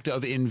act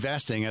of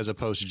investing as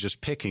opposed to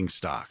just picking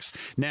stocks.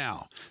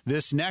 Now,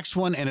 this next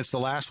one, and it's the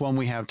last one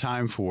we have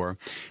time for,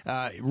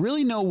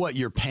 really know what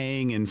you're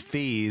paying in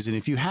fees. And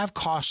if you have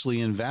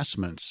costly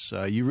investments,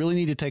 you really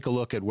need to take a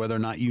look at whether or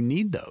not you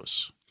need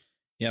those.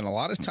 Yeah, and a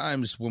lot of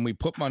times when we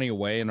put money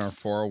away in our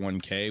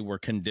 401k, we're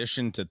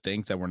conditioned to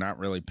think that we're not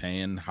really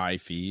paying high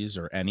fees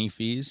or any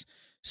fees.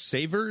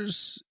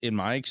 Savers, in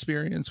my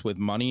experience, with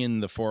money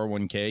in the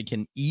 401k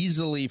can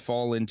easily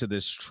fall into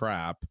this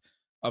trap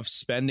of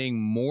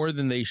spending more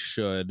than they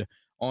should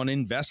on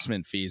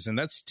investment fees. And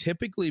that's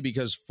typically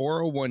because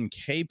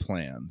 401k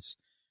plans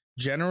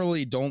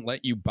generally don't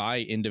let you buy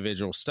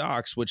individual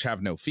stocks, which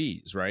have no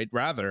fees, right?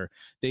 Rather,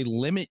 they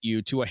limit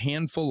you to a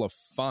handful of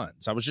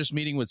funds. I was just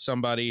meeting with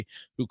somebody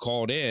who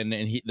called in,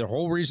 and the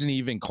whole reason he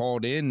even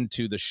called in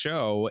to the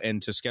show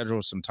and to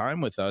schedule some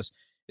time with us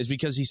is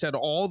because he said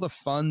all the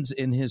funds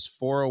in his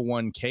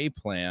 401k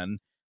plan,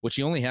 which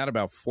he only had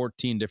about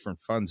 14 different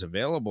funds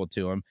available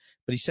to him,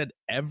 but he said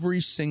every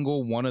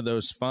single one of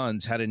those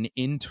funds had an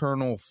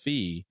internal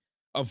fee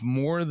of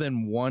more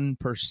than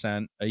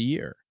 1% a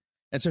year.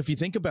 And so if you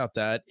think about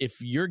that, if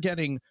you're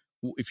paying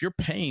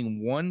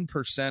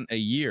 1% a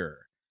year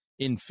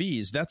in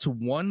fees, that's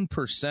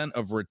 1%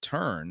 of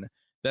return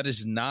that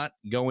is not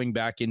going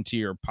back into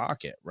your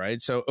pocket, right?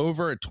 So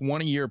over a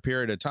 20-year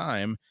period of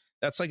time,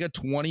 that's like a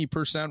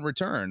 20%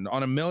 return.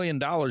 On $1 million,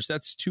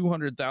 that's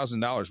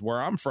 $200,000.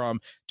 Where I'm from,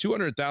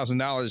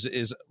 $200,000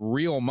 is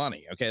real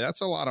money. Okay,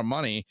 that's a lot of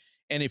money.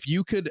 And if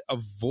you could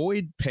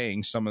avoid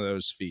paying some of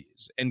those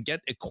fees and get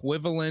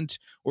equivalent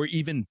or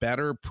even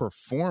better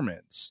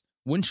performance,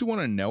 wouldn't you want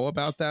to know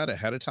about that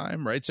ahead of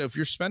time, right? So if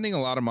you're spending a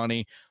lot of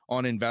money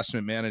on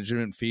investment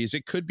management fees,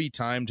 it could be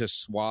time to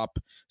swap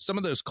some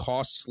of those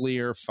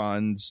costlier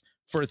funds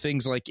for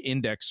things like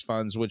index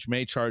funds, which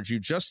may charge you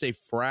just a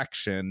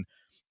fraction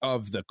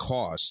of the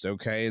cost.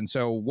 Okay. And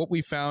so what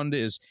we found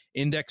is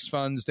index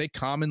funds, they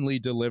commonly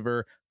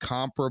deliver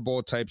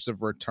comparable types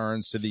of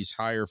returns to these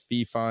higher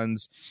fee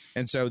funds.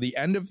 And so the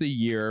end of the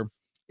year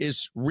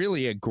is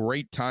really a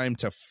great time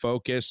to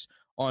focus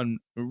on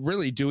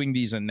really doing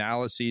these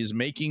analyses,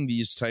 making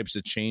these types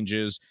of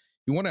changes.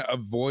 You want to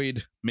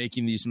avoid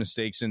making these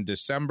mistakes in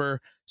December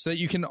so that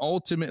you can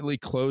ultimately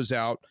close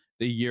out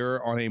the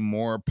year on a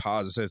more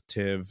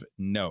positive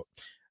note.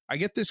 I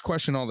get this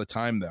question all the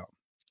time, though,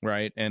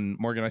 right? And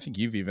Morgan, I think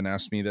you've even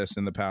asked me this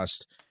in the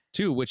past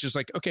too, which is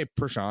like, okay,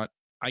 Prashant,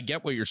 I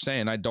get what you're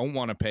saying. I don't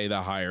want to pay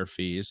the higher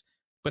fees,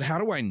 but how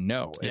do I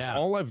know? Yeah. If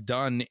all I've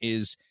done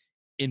is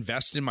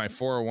invest in my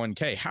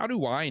 401k, how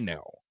do I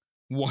know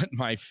what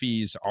my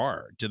fees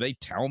are? Do they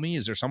tell me?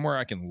 Is there somewhere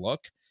I can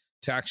look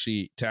to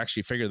actually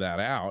figure that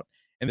out?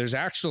 And there's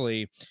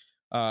actually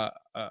a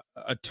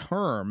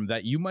term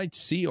that you might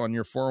see on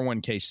your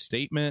 401k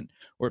statement,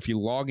 or if you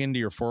log into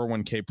your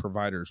 401k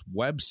provider's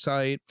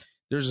website,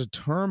 there's a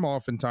term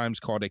oftentimes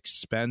called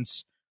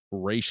expense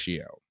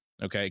ratio.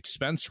 Okay,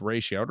 expense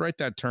ratio. I'd write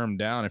that term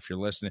down if you're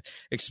listening.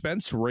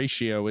 Expense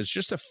ratio is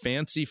just a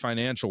fancy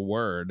financial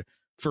word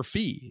for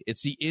fee.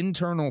 It's the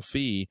internal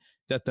fee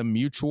that the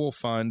mutual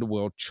fund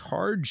will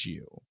charge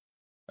you,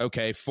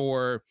 okay,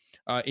 for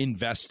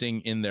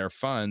investing in their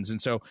funds.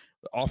 And so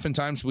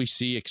oftentimes we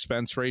see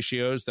expense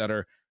ratios that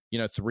are,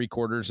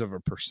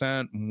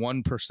 0.75%,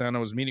 1%. I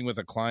was meeting with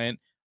a client.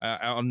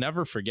 I'll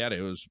never forget it.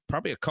 It was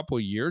probably a couple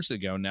of years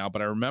ago now,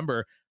 but I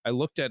remember I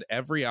looked at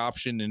every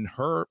option in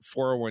her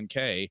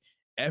 401k.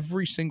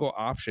 Every single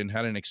option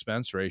had an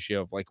expense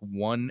ratio of like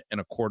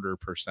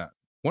 1.25%.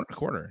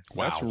 1.25.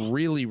 Wow. That's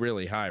really,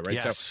 really high, right?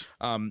 Yes.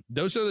 So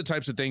those are the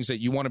types of things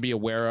that you want to be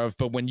aware of.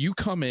 But when you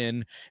come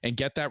in and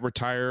get that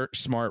Retire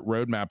Smart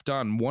roadmap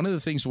done, one of the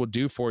things we'll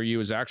do for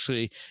you is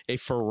actually a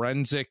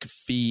forensic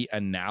fee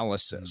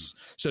analysis.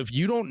 So if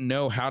you don't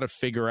know how to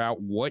figure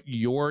out what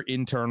your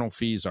internal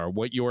fees are,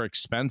 what your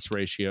expense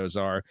ratios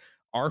are,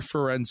 our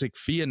forensic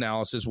fee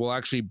analysis will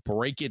actually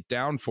break it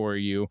down for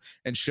you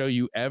and show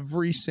you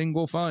every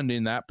single fund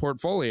in that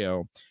portfolio.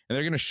 And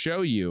they're going to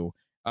show you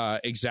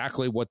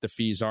exactly what the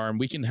fees are, and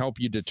we can help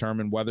you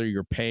determine whether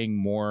you're paying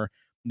more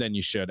than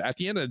you should. At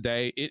the end of the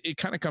day, it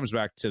kind of comes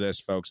back to this,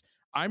 folks.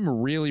 I'm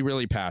really,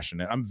 really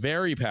passionate. I'm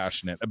very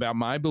passionate about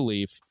my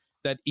belief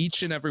that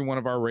each and every one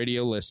of our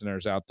radio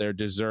listeners out there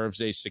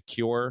deserves a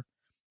secure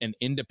and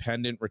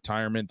independent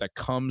retirement that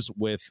comes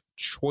with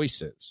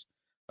choices,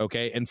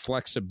 okay, and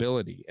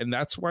flexibility. And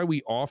that's why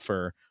we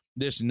offer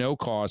this no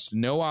cost,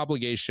 no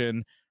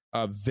obligation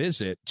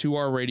visit to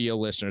our radio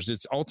listeners.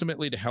 It's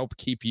ultimately to help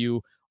keep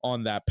you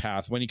on that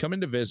path. When you come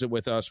in to visit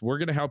with us, we're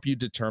going to help you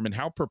determine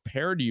how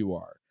prepared you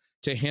are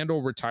to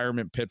handle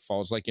retirement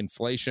pitfalls like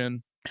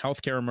inflation,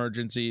 healthcare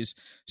emergencies,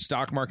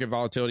 stock market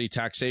volatility,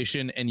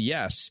 taxation, and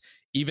yes,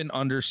 even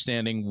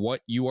understanding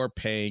what you are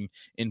paying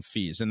in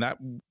fees. And that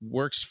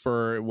works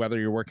for whether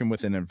you're working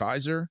with an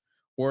advisor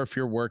or if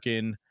you're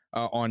working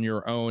on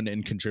your own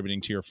and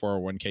contributing to your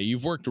 401k.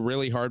 You've worked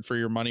really hard for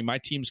your money. My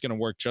team's going to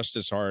work just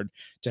as hard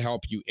to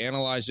help you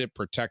analyze it,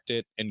 protect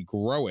it, and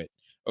grow it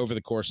over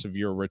the course of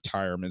your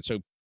retirement.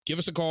 So give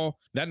us a call.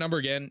 That number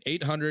again,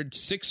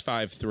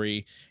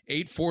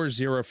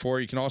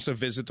 800-653-8404. You can also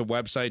visit the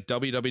website,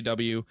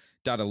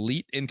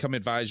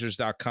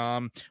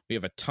 www.eliteincomeadvisors.com. We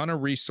have a ton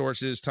of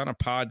resources, ton of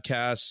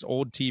podcasts,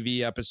 old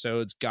TV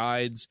episodes,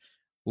 guides,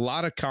 a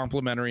lot of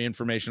complimentary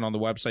information on the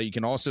website. You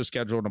can also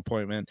schedule an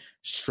appointment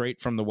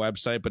straight from the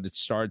website, but it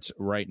starts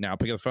right now.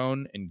 Pick up the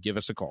phone and give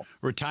us a call.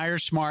 Retire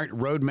Smart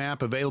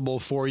Roadmap available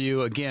for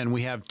you. Again,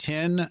 we have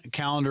 10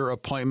 calendar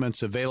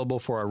appointments available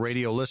for our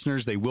radio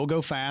listeners. They will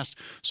go fast,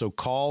 so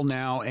call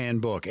now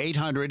and book.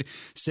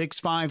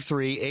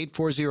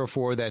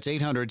 800-653-8404. That's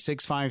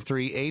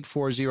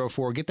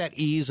 800-653-8404. Get that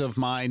ease of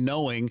mind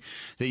knowing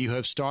that you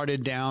have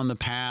started down the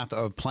path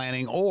of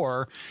planning,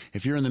 or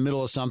if you're in the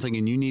middle of something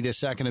and you need a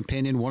second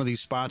opinion, one of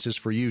these spots is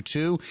for you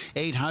too.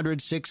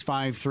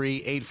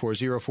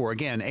 800-653-8404.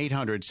 Again,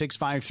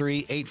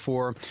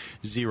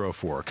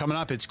 800-653-8404. Coming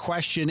up, it's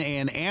question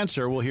and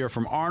answer. We'll hear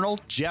from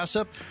Arnold,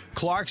 Jessup,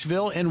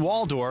 Clarksville, and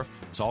Waldorf.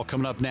 It's all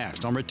coming up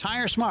next on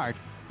Retire Smart,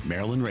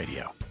 Maryland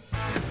Radio.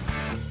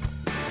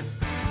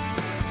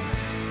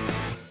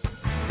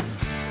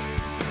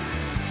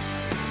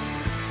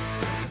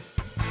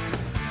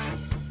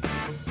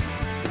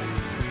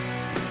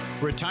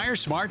 Retire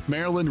Smart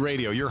Maryland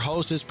Radio. Your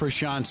host is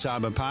Prashant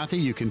Sabapathy.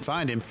 You can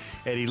find him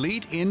at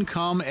Elite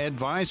Income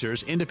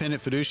Advisors,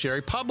 independent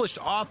fiduciary, published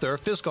author,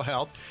 Fiscal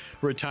Health,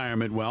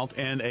 Retirement Wealth,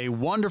 and a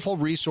wonderful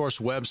resource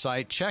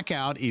website. Check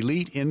out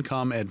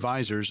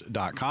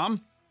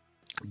EliteIncomeAdvisors.com.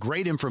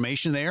 Great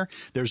information there.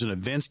 There's an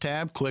events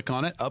tab. Click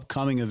on it.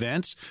 Upcoming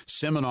events,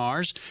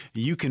 seminars.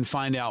 You can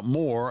find out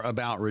more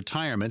about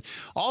retirement.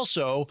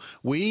 Also,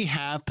 we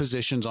have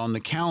positions on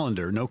the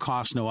calendar. No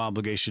cost, no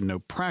obligation, no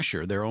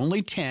pressure. There are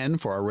only 10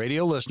 for our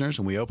radio listeners,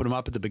 and we open them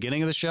up at the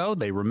beginning of the show.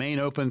 They remain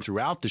open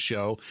throughout the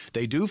show.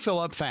 They do fill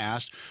up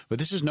fast, but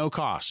this is no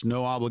cost,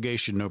 no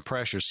obligation, no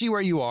pressure. See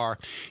where you are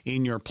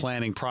in your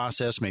planning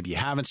process. Maybe you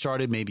haven't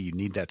started. Maybe you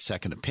need that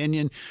second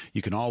opinion.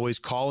 You can always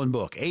call and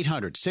book.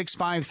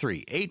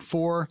 800-653-8404.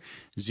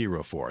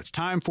 It's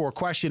time for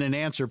question and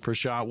answer,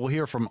 Prashant. We'll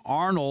hear from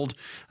Arnold.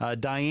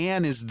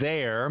 Diane is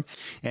there,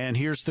 and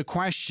here's the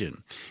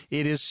question.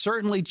 It is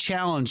certainly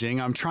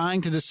challenging. I'm trying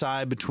to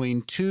decide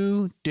between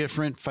two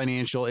different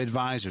financial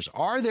advisors.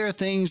 Are there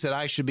things that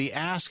I should be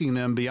asking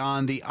them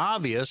beyond the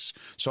obvious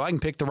so I can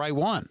pick the right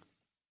one?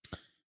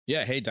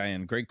 Yeah. Hey,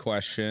 Diane, great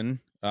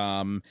question.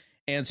 And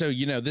so,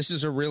 this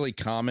is a really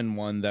common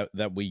one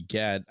that we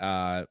get.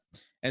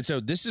 And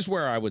so this is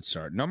where I would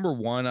start. Number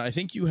one, I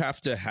think you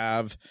have to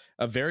have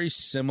a very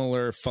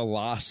similar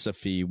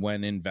philosophy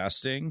when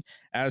investing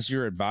as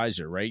your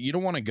advisor, right? You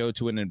don't want to go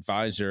to an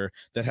advisor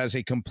that has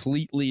a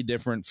completely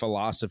different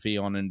philosophy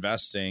on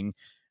investing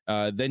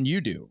than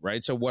you do,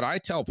 right? So what I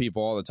tell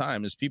people all the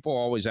time is people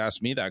always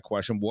ask me that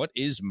question, what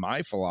is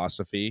my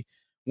philosophy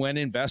when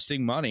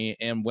investing money?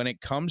 And when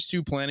it comes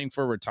to planning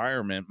for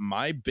retirement,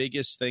 my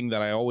biggest thing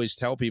that I always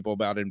tell people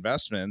about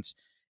investments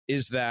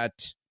is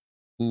that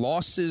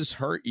losses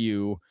hurt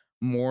you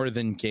more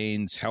than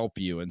gains help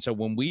you. And so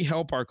when we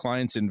help our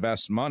clients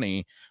invest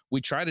money,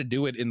 we try to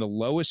do it in the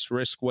lowest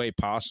risk way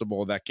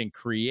possible that can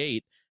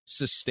create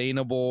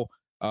sustainable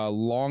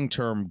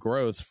long-term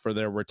growth for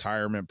their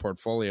retirement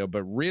portfolio.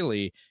 But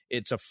really,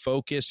 it's a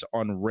focus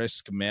on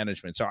risk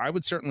management. So I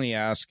would certainly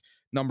ask,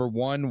 number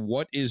one,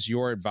 what is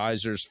your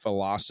advisor's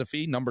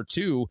philosophy? Number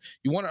two,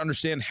 you want to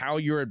understand how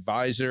your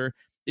advisor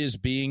is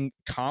being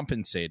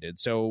compensated.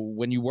 So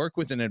when you work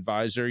with an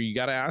advisor, you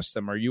got to ask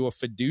them, are you a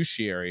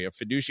fiduciary? A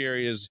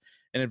fiduciary is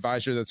an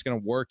advisor that's going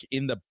to work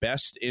in the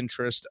best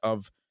interest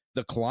of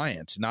the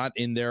client, not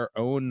in their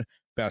own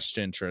best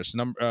interest.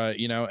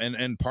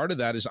 And part of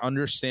that is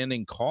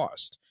understanding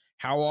cost.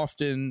 How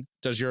often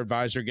does your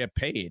advisor get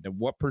paid? And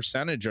what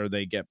percentage are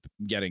they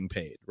getting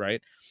paid,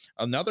 right?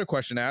 Another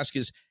question to ask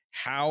is,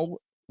 how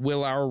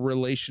will our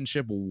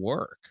relationship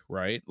work,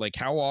 right? Like,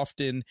 how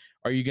often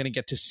are you going to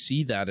get to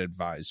see that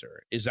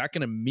advisor? Is that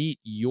going to meet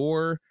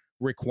your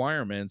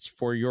requirements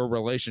for your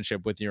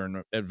relationship with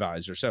your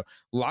advisor? So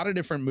a lot of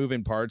different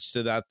moving parts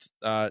to that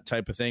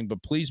type of thing,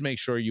 but please make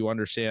sure you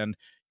understand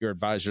your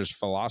advisor's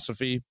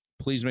philosophy.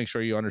 Please make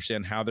sure you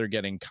understand how they're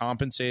getting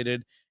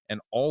compensated.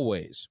 and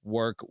always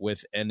work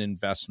with an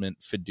investment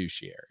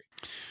fiduciary.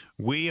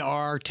 We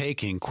are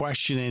taking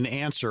question and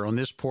answer on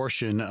this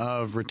portion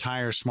of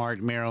Retire Smart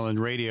Maryland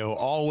Radio.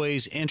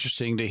 Always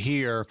interesting to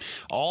hear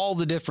all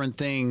the different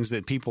things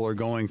that people are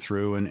going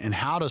through and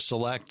how to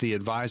select the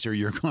advisor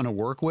you're going to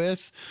work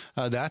with.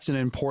 That's an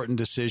important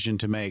decision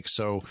to make.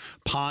 So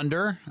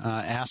ponder,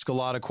 ask a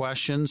lot of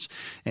questions,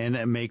 and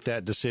make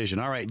that decision.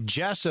 All right,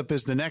 Jessup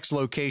is the next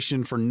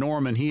location for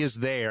Norman. He is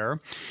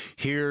there.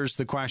 Here's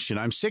the question.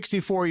 I'm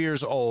 64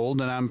 years old,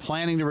 and I'm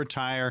planning to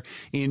retire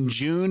in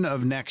June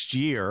of next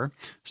year.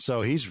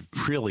 So he's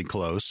really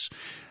close.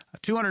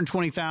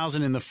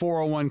 $220,000 in the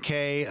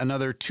 401k,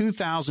 another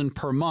 $2,000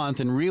 per month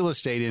in real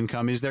estate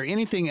income. Is there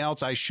anything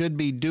else I should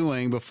be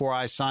doing before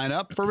I sign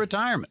up for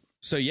retirement?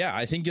 So, yeah,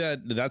 I think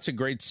that's a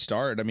great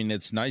start. I mean,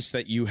 it's nice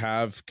that you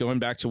have, going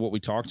back to what we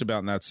talked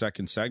about in that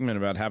second segment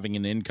about having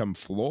an income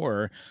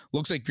floor,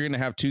 looks like you're going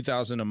to have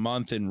 $2,000 a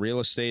month in real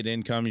estate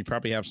income. You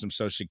probably have some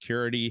Social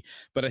Security.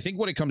 But I think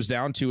what it comes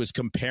down to is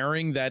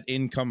comparing that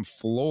income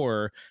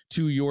floor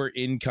to your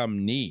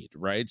income need,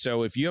 right?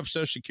 So if you have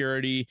Social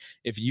Security,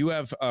 if you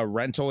have a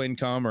rental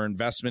income or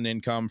investment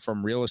income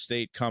from real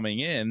estate coming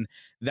in,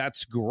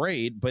 that's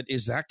great. But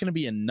is that going to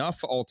be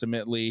enough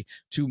ultimately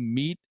to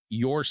meet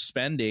your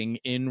spending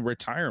in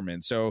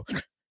retirement? So,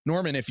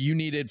 Norman, if you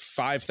needed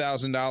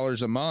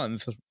 $5,000 a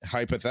month,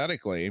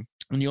 hypothetically,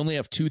 and you only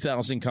have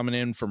 $2,000 coming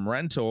in from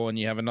rental and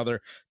you have another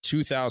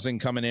 $2,000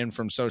 coming in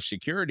from Social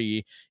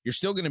Security, you're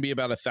still going to be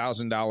about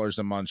 $1,000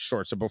 a month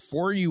short. So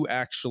before you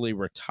actually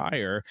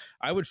retire,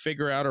 I would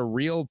figure out a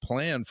real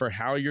plan for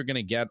how you're going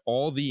to get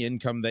all the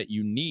income that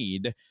you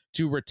need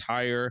to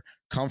retire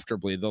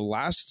comfortably. The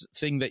last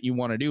thing that you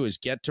want to do is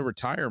get to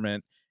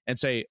retirement and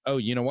say, oh,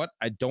 you know what?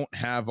 I don't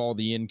have all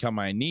the income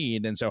I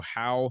need. And so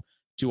how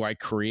do I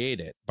create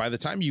it? By the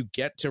time you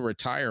get to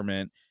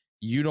retirement,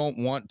 you don't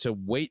want to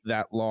wait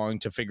that long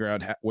to figure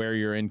out where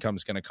your income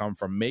is going to come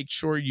from. Make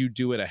sure you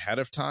do it ahead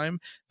of time.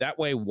 That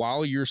way,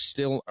 while you're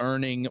still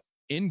earning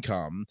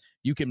income,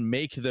 you can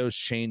make those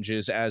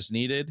changes as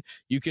needed.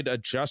 You could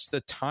adjust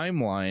the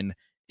timeline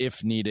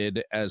if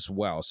needed as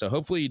well. So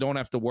hopefully you don't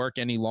have to work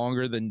any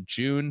longer than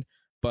June,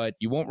 but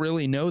you won't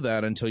really know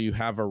that until you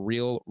have a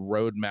real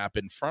roadmap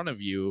in front of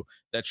you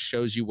that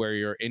shows you where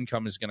your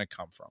income is going to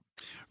come from.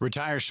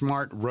 Retire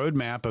Smart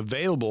Roadmap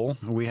available.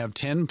 We have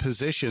 10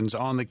 positions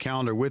on the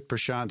calendar with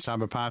Prashant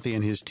Sabapathy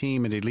and his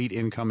team at Elite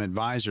Income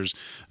Advisors.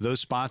 Those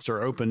spots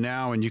are open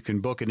now, and you can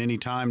book at any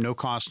time. No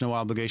cost, no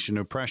obligation,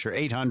 no pressure.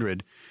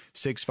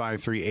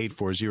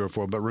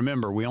 800-653-8404. But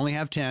remember, we only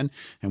have 10,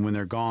 and when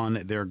they're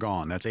gone, they're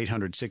gone. That's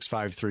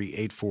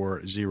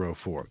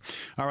 800-653-8404.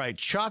 All right,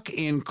 Chuck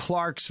in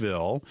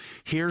Clarksville.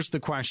 Here's the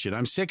question.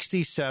 I'm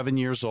 67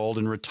 years old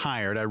and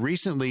retired. I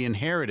recently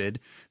inherited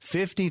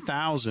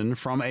 $50,000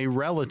 from a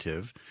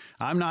relative.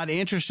 I'm not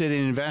interested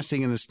in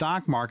investing in the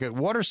stock market.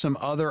 What are some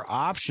other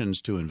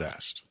options to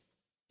invest?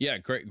 Yeah,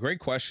 great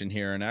question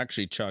here. And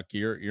actually, Chuck,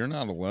 you're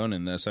not alone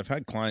in this. I've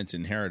had clients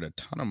inherit a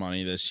ton of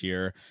money this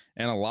year,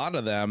 and a lot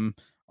of them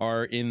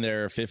are in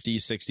their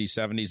 50s, 60s,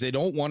 70s. They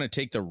don't want to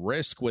take the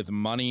risk with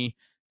money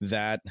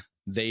that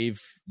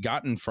they've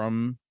gotten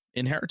from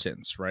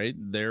inheritance, right?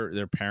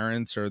 Their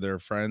parents or their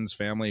friends,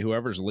 family,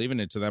 whoever's leaving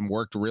it to them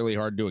worked really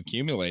hard to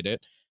accumulate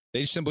it.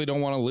 They simply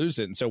don't want to lose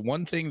it. And so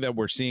one thing that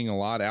we're seeing a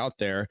lot out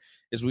there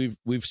is we've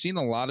seen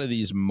a lot of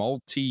these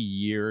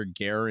multi-year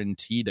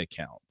guaranteed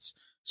accounts.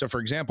 So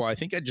for example, I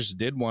think I just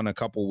did one a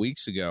couple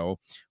weeks ago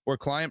where a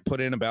client put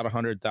in about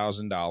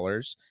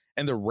 $100,000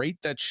 and the rate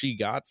that she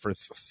got for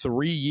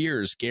 3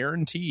 years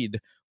guaranteed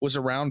was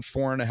around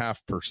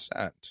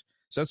 4.5%.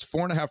 So that's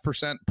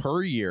 4.5%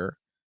 per year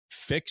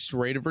fixed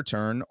rate of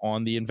return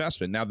on the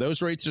investment. Now,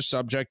 those rates are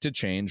subject to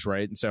change,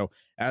 right? And so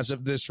as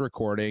of this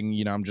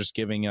recording, I'm just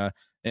giving an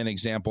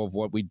example of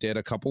what we did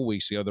a couple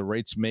weeks ago. The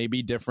rates may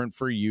be different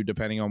for you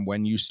depending on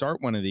when you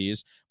start one of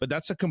these, but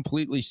that's a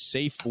completely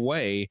safe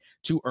way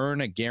to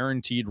earn a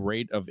guaranteed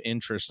rate of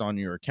interest on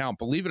your account.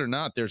 Believe it or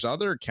not, there's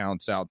other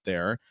accounts out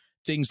there,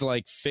 things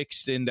like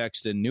fixed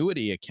indexed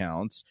annuity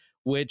accounts,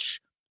 which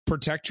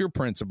protect your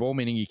principal,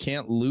 meaning you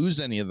can't lose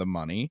any of the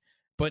money.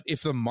 But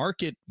if the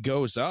market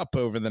goes up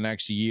over the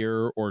next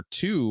year or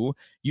two,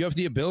 you have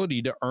the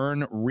ability to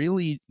earn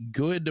really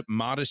good,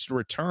 modest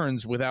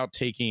returns without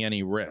taking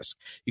any risk.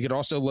 You could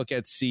also look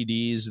at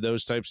CDs,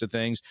 those types of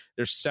things.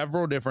 There's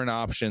several different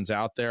options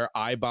out there.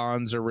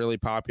 I-bonds are really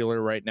popular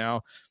right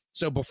now.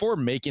 So before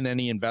making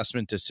any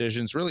investment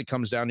decisions, really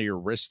comes down to your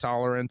risk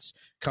tolerance,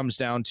 comes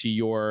down to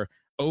your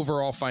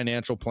overall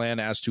financial plan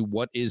as to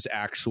what is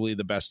actually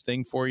the best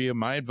thing for you.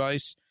 My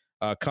advice,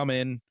 come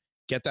in,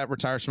 get that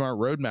Retire Smart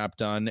roadmap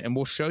done, and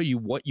we'll show you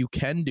what you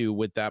can do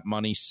with that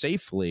money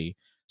safely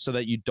so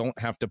that you don't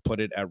have to put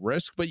it at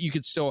risk, but you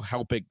could still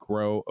help it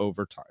grow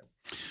over time.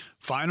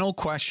 Final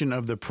question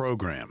of the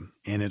program,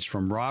 and it's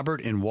from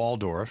Robert in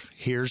Waldorf.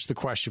 Here's the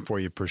question for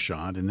you,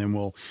 Prashant, and then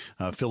we'll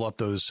fill up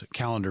those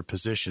calendar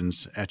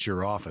positions at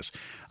your office.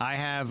 I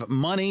have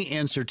money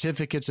in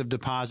certificates of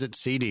deposit,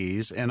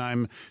 CDs, and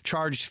I'm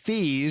charged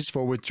fees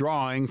for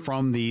withdrawing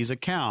from these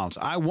accounts.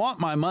 I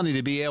want my money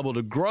to be able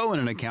to grow in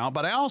an account,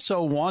 but I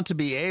also want to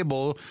be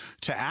able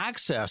to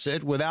access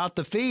it without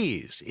the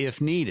fees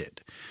if needed.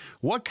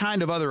 What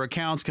kind of other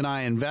accounts can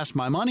I invest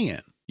my money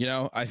in? You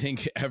know, I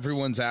think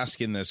everyone's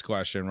asking this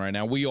question right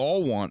now. We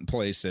all want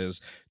places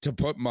to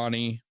put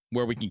money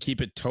where we can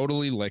keep it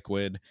totally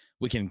liquid.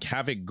 We can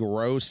have it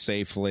grow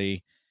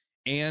safely.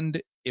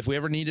 And if we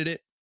ever needed it,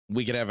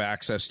 we could have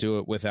access to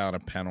it without a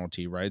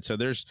penalty, right? So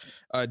there's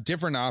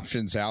different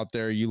options out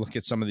there. You look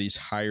at some of these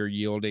higher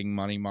yielding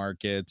money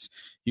markets.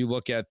 You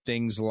look at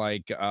things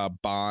like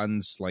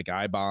bonds, like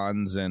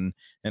I-bonds and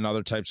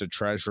other types of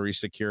treasury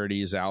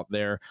securities out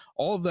there.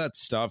 All of that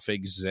stuff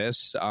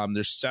exists.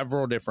 There's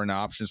several different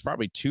options,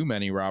 probably too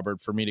many,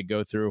 Robert, for me to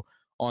go through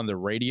on the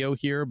radio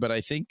here. But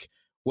I think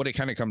what it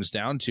kind of comes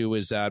down to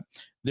is that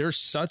there's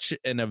such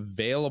an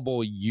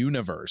available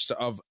universe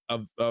of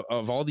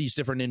all these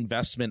different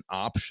investment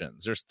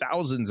options. There's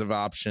thousands of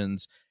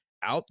options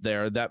out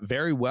there that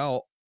very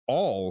well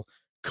all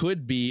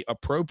could be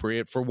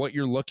appropriate for what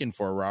you're looking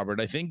for, Robert.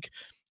 I think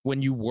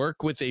when you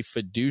work with a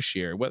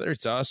fiduciary, whether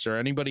it's us or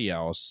anybody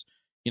else,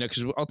 you know,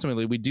 because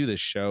ultimately we do this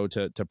show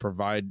to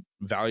provide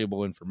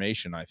valuable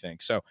information, I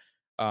think. So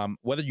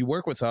whether you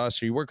work with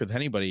us or you work with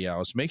anybody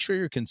else, make sure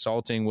you're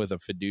consulting with a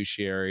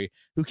fiduciary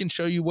who can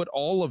show you what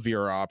all of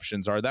your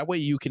options are. That way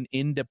you can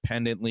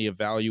independently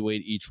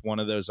evaluate each one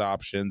of those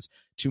options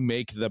to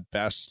make the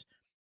best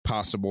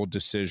possible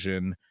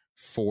decision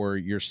for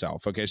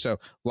yourself. Okay, so a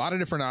lot of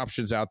different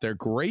options out there.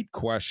 Great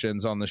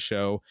questions on the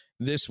show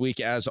this week.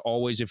 As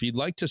always, if you'd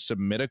like to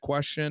submit a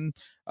question,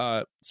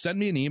 send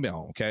me an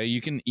email. Okay,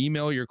 you can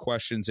email your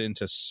questions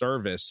into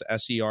service,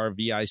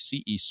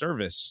 SERVICE,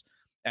 service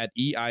at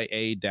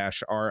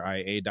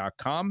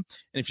EIA-RIA.com.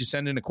 And if you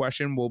send in a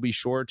question, we'll be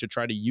sure to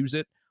try to use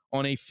it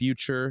on a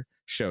future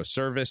show.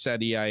 Service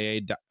at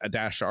EIA-RIA.com,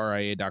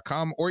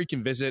 or you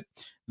can visit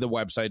the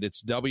website.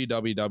 It's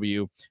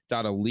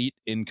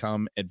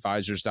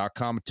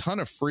www.eliteincomeadvisors.com. A ton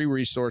of free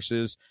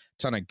resources,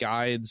 ton of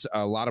guides,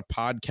 a lot of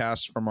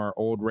podcasts from our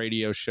old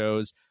radio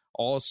shows.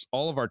 All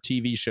of our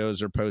TV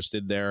shows are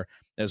posted there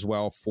as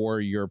well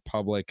for your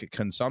public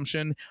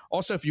consumption.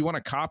 Also, if you want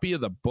a copy of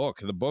the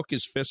book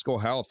is Fiscal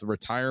Health,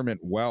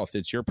 Retirement Wealth.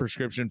 It's your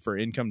prescription for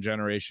income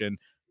generation,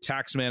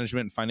 tax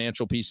management, and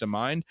financial peace of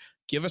mind.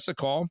 Give us a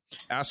call,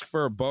 ask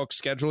for a book,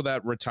 schedule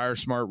that Retire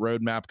Smart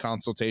Roadmap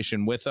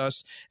consultation with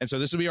us. And so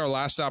this will be our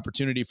last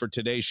opportunity for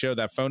today's show.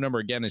 That phone number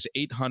again is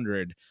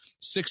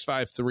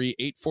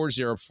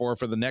 800-653-8404.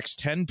 For the next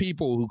 10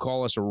 people who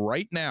call us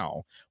right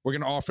now, we're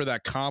going to offer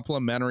that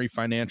complimentary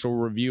financial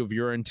review of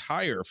your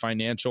entire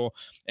financial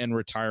and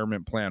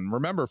retirement plan.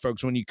 Remember,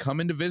 folks, when you come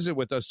in to visit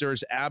with us, there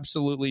is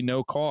absolutely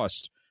no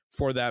cost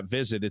for that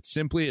visit. It's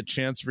simply a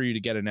chance for you to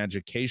get an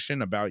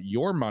education about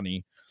your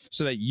money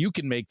so that you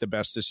can make the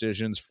best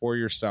decisions for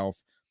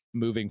yourself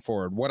moving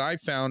forward. What I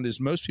found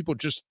is most people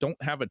just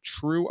don't have a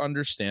true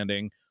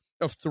understanding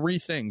of three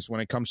things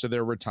when it comes to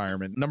their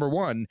retirement. Number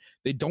one,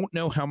 they don't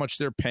know how much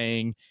they're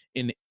paying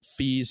in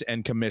fees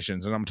and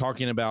commissions. And I'm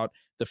talking about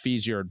the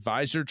fees your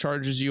advisor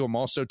charges you. I'm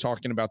also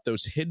talking about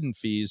those hidden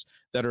fees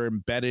that are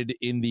embedded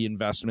in the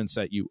investments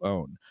that you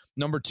own.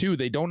 Number two,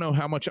 they don't know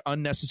how much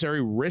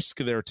unnecessary risk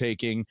they're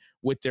taking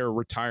with their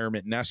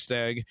retirement nest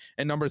egg.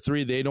 And number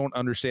three, they don't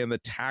understand the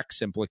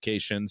tax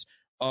implications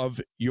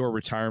of your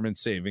retirement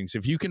savings.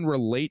 If you can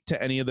relate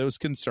to any of those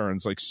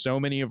concerns, like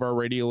so many of our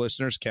radio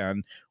listeners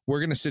can,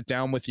 we're going to sit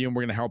down with you and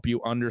we're going to help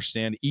you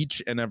understand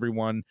each and every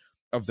one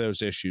of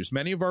those issues.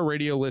 Many of our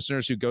radio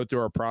listeners who go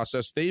through our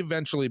process, they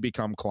eventually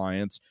become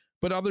clients,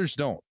 but others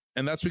don't.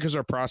 And that's because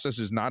our process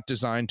is not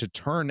designed to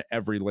turn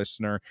every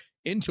listener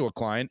into a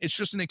client. It's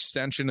just an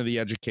extension of the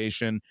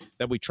education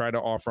that we try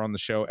to offer on the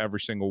show every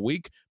single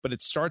week. But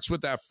it starts with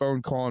that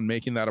phone call and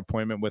making that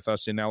appointment with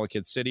us in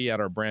Ellicott City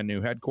at our brand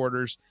new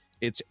headquarters.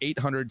 It's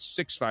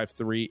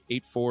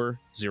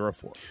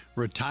 800-653-8404.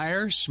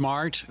 Retire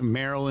Smart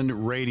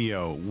Maryland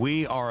Radio.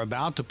 We are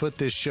about to put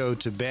this show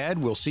to bed.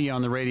 We'll see you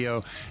on the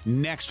radio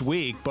next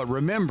week. But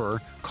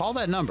remember, call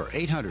that number,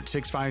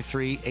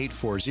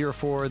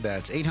 800-653-8404.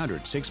 That's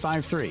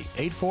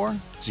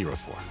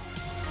 800-653-8404.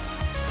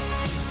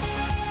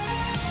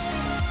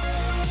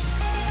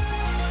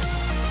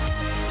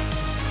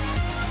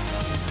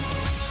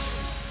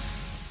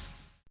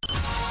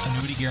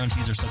 Annuity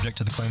guarantees are subject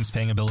to the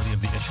claims-paying ability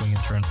of the issuing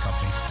insurance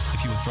company.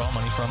 If you withdraw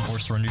money from or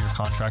surrender your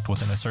contract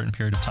within a certain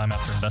period of time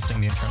after investing,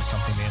 the insurance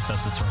company may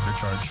assess the surrender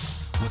charge.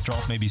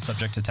 Withdrawals may be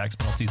subject to tax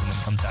penalties and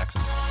income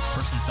taxes.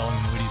 Persons selling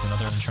annuities and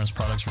other insurance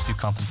products receive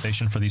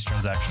compensation for these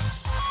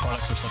transactions.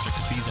 Products are subject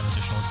to fees and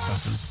additional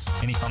expenses.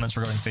 Any comments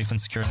regarding safe and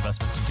secure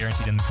investments and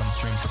guaranteed income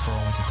streams refer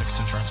only to fixed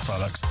insurance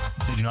products.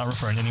 They do not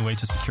refer in any way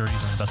to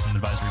securities or investment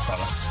advisory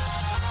products.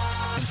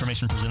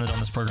 Information presented on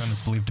this program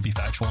is believed to be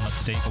factual and up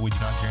to date, but we do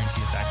not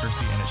guarantee its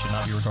accuracy, and it should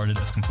not be regarded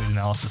as complete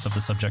analysis of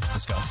the subjects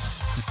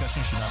discussed.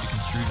 Discussion should not be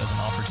construed as an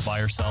offer to buy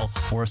or sell,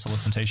 or a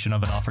solicitation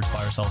of an offer to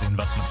buy or sell the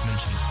investments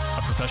mentioned.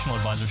 A professional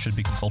advisor should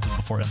be consulted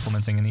before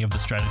implementing any of the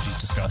strategies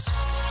discussed.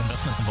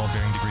 Investments involve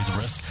varying degrees of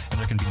risk, and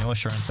there can be no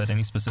assurance that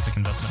any specific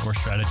investment or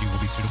strategy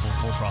will be suitable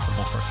or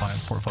profitable for a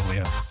client's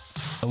portfolio.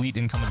 Elite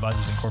Income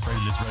Advisors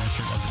Incorporated is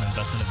registered as an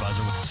investment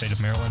advisor with the state of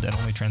Maryland and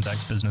only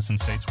transacts business in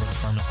states where the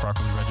firm is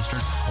properly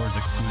registered or is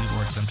excluded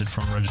or exempted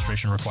from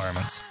registration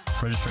requirements.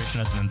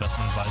 Registration as an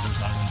investment advisor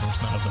is not an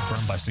endorsement of the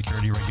firm by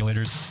security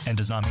regulators and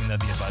does not mean that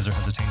the advisor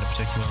has attained a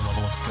particular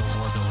level of skill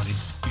or ability.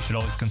 You should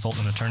always consult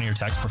an attorney or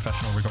tax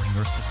professional regarding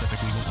your specific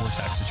legal or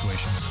tax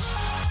situation.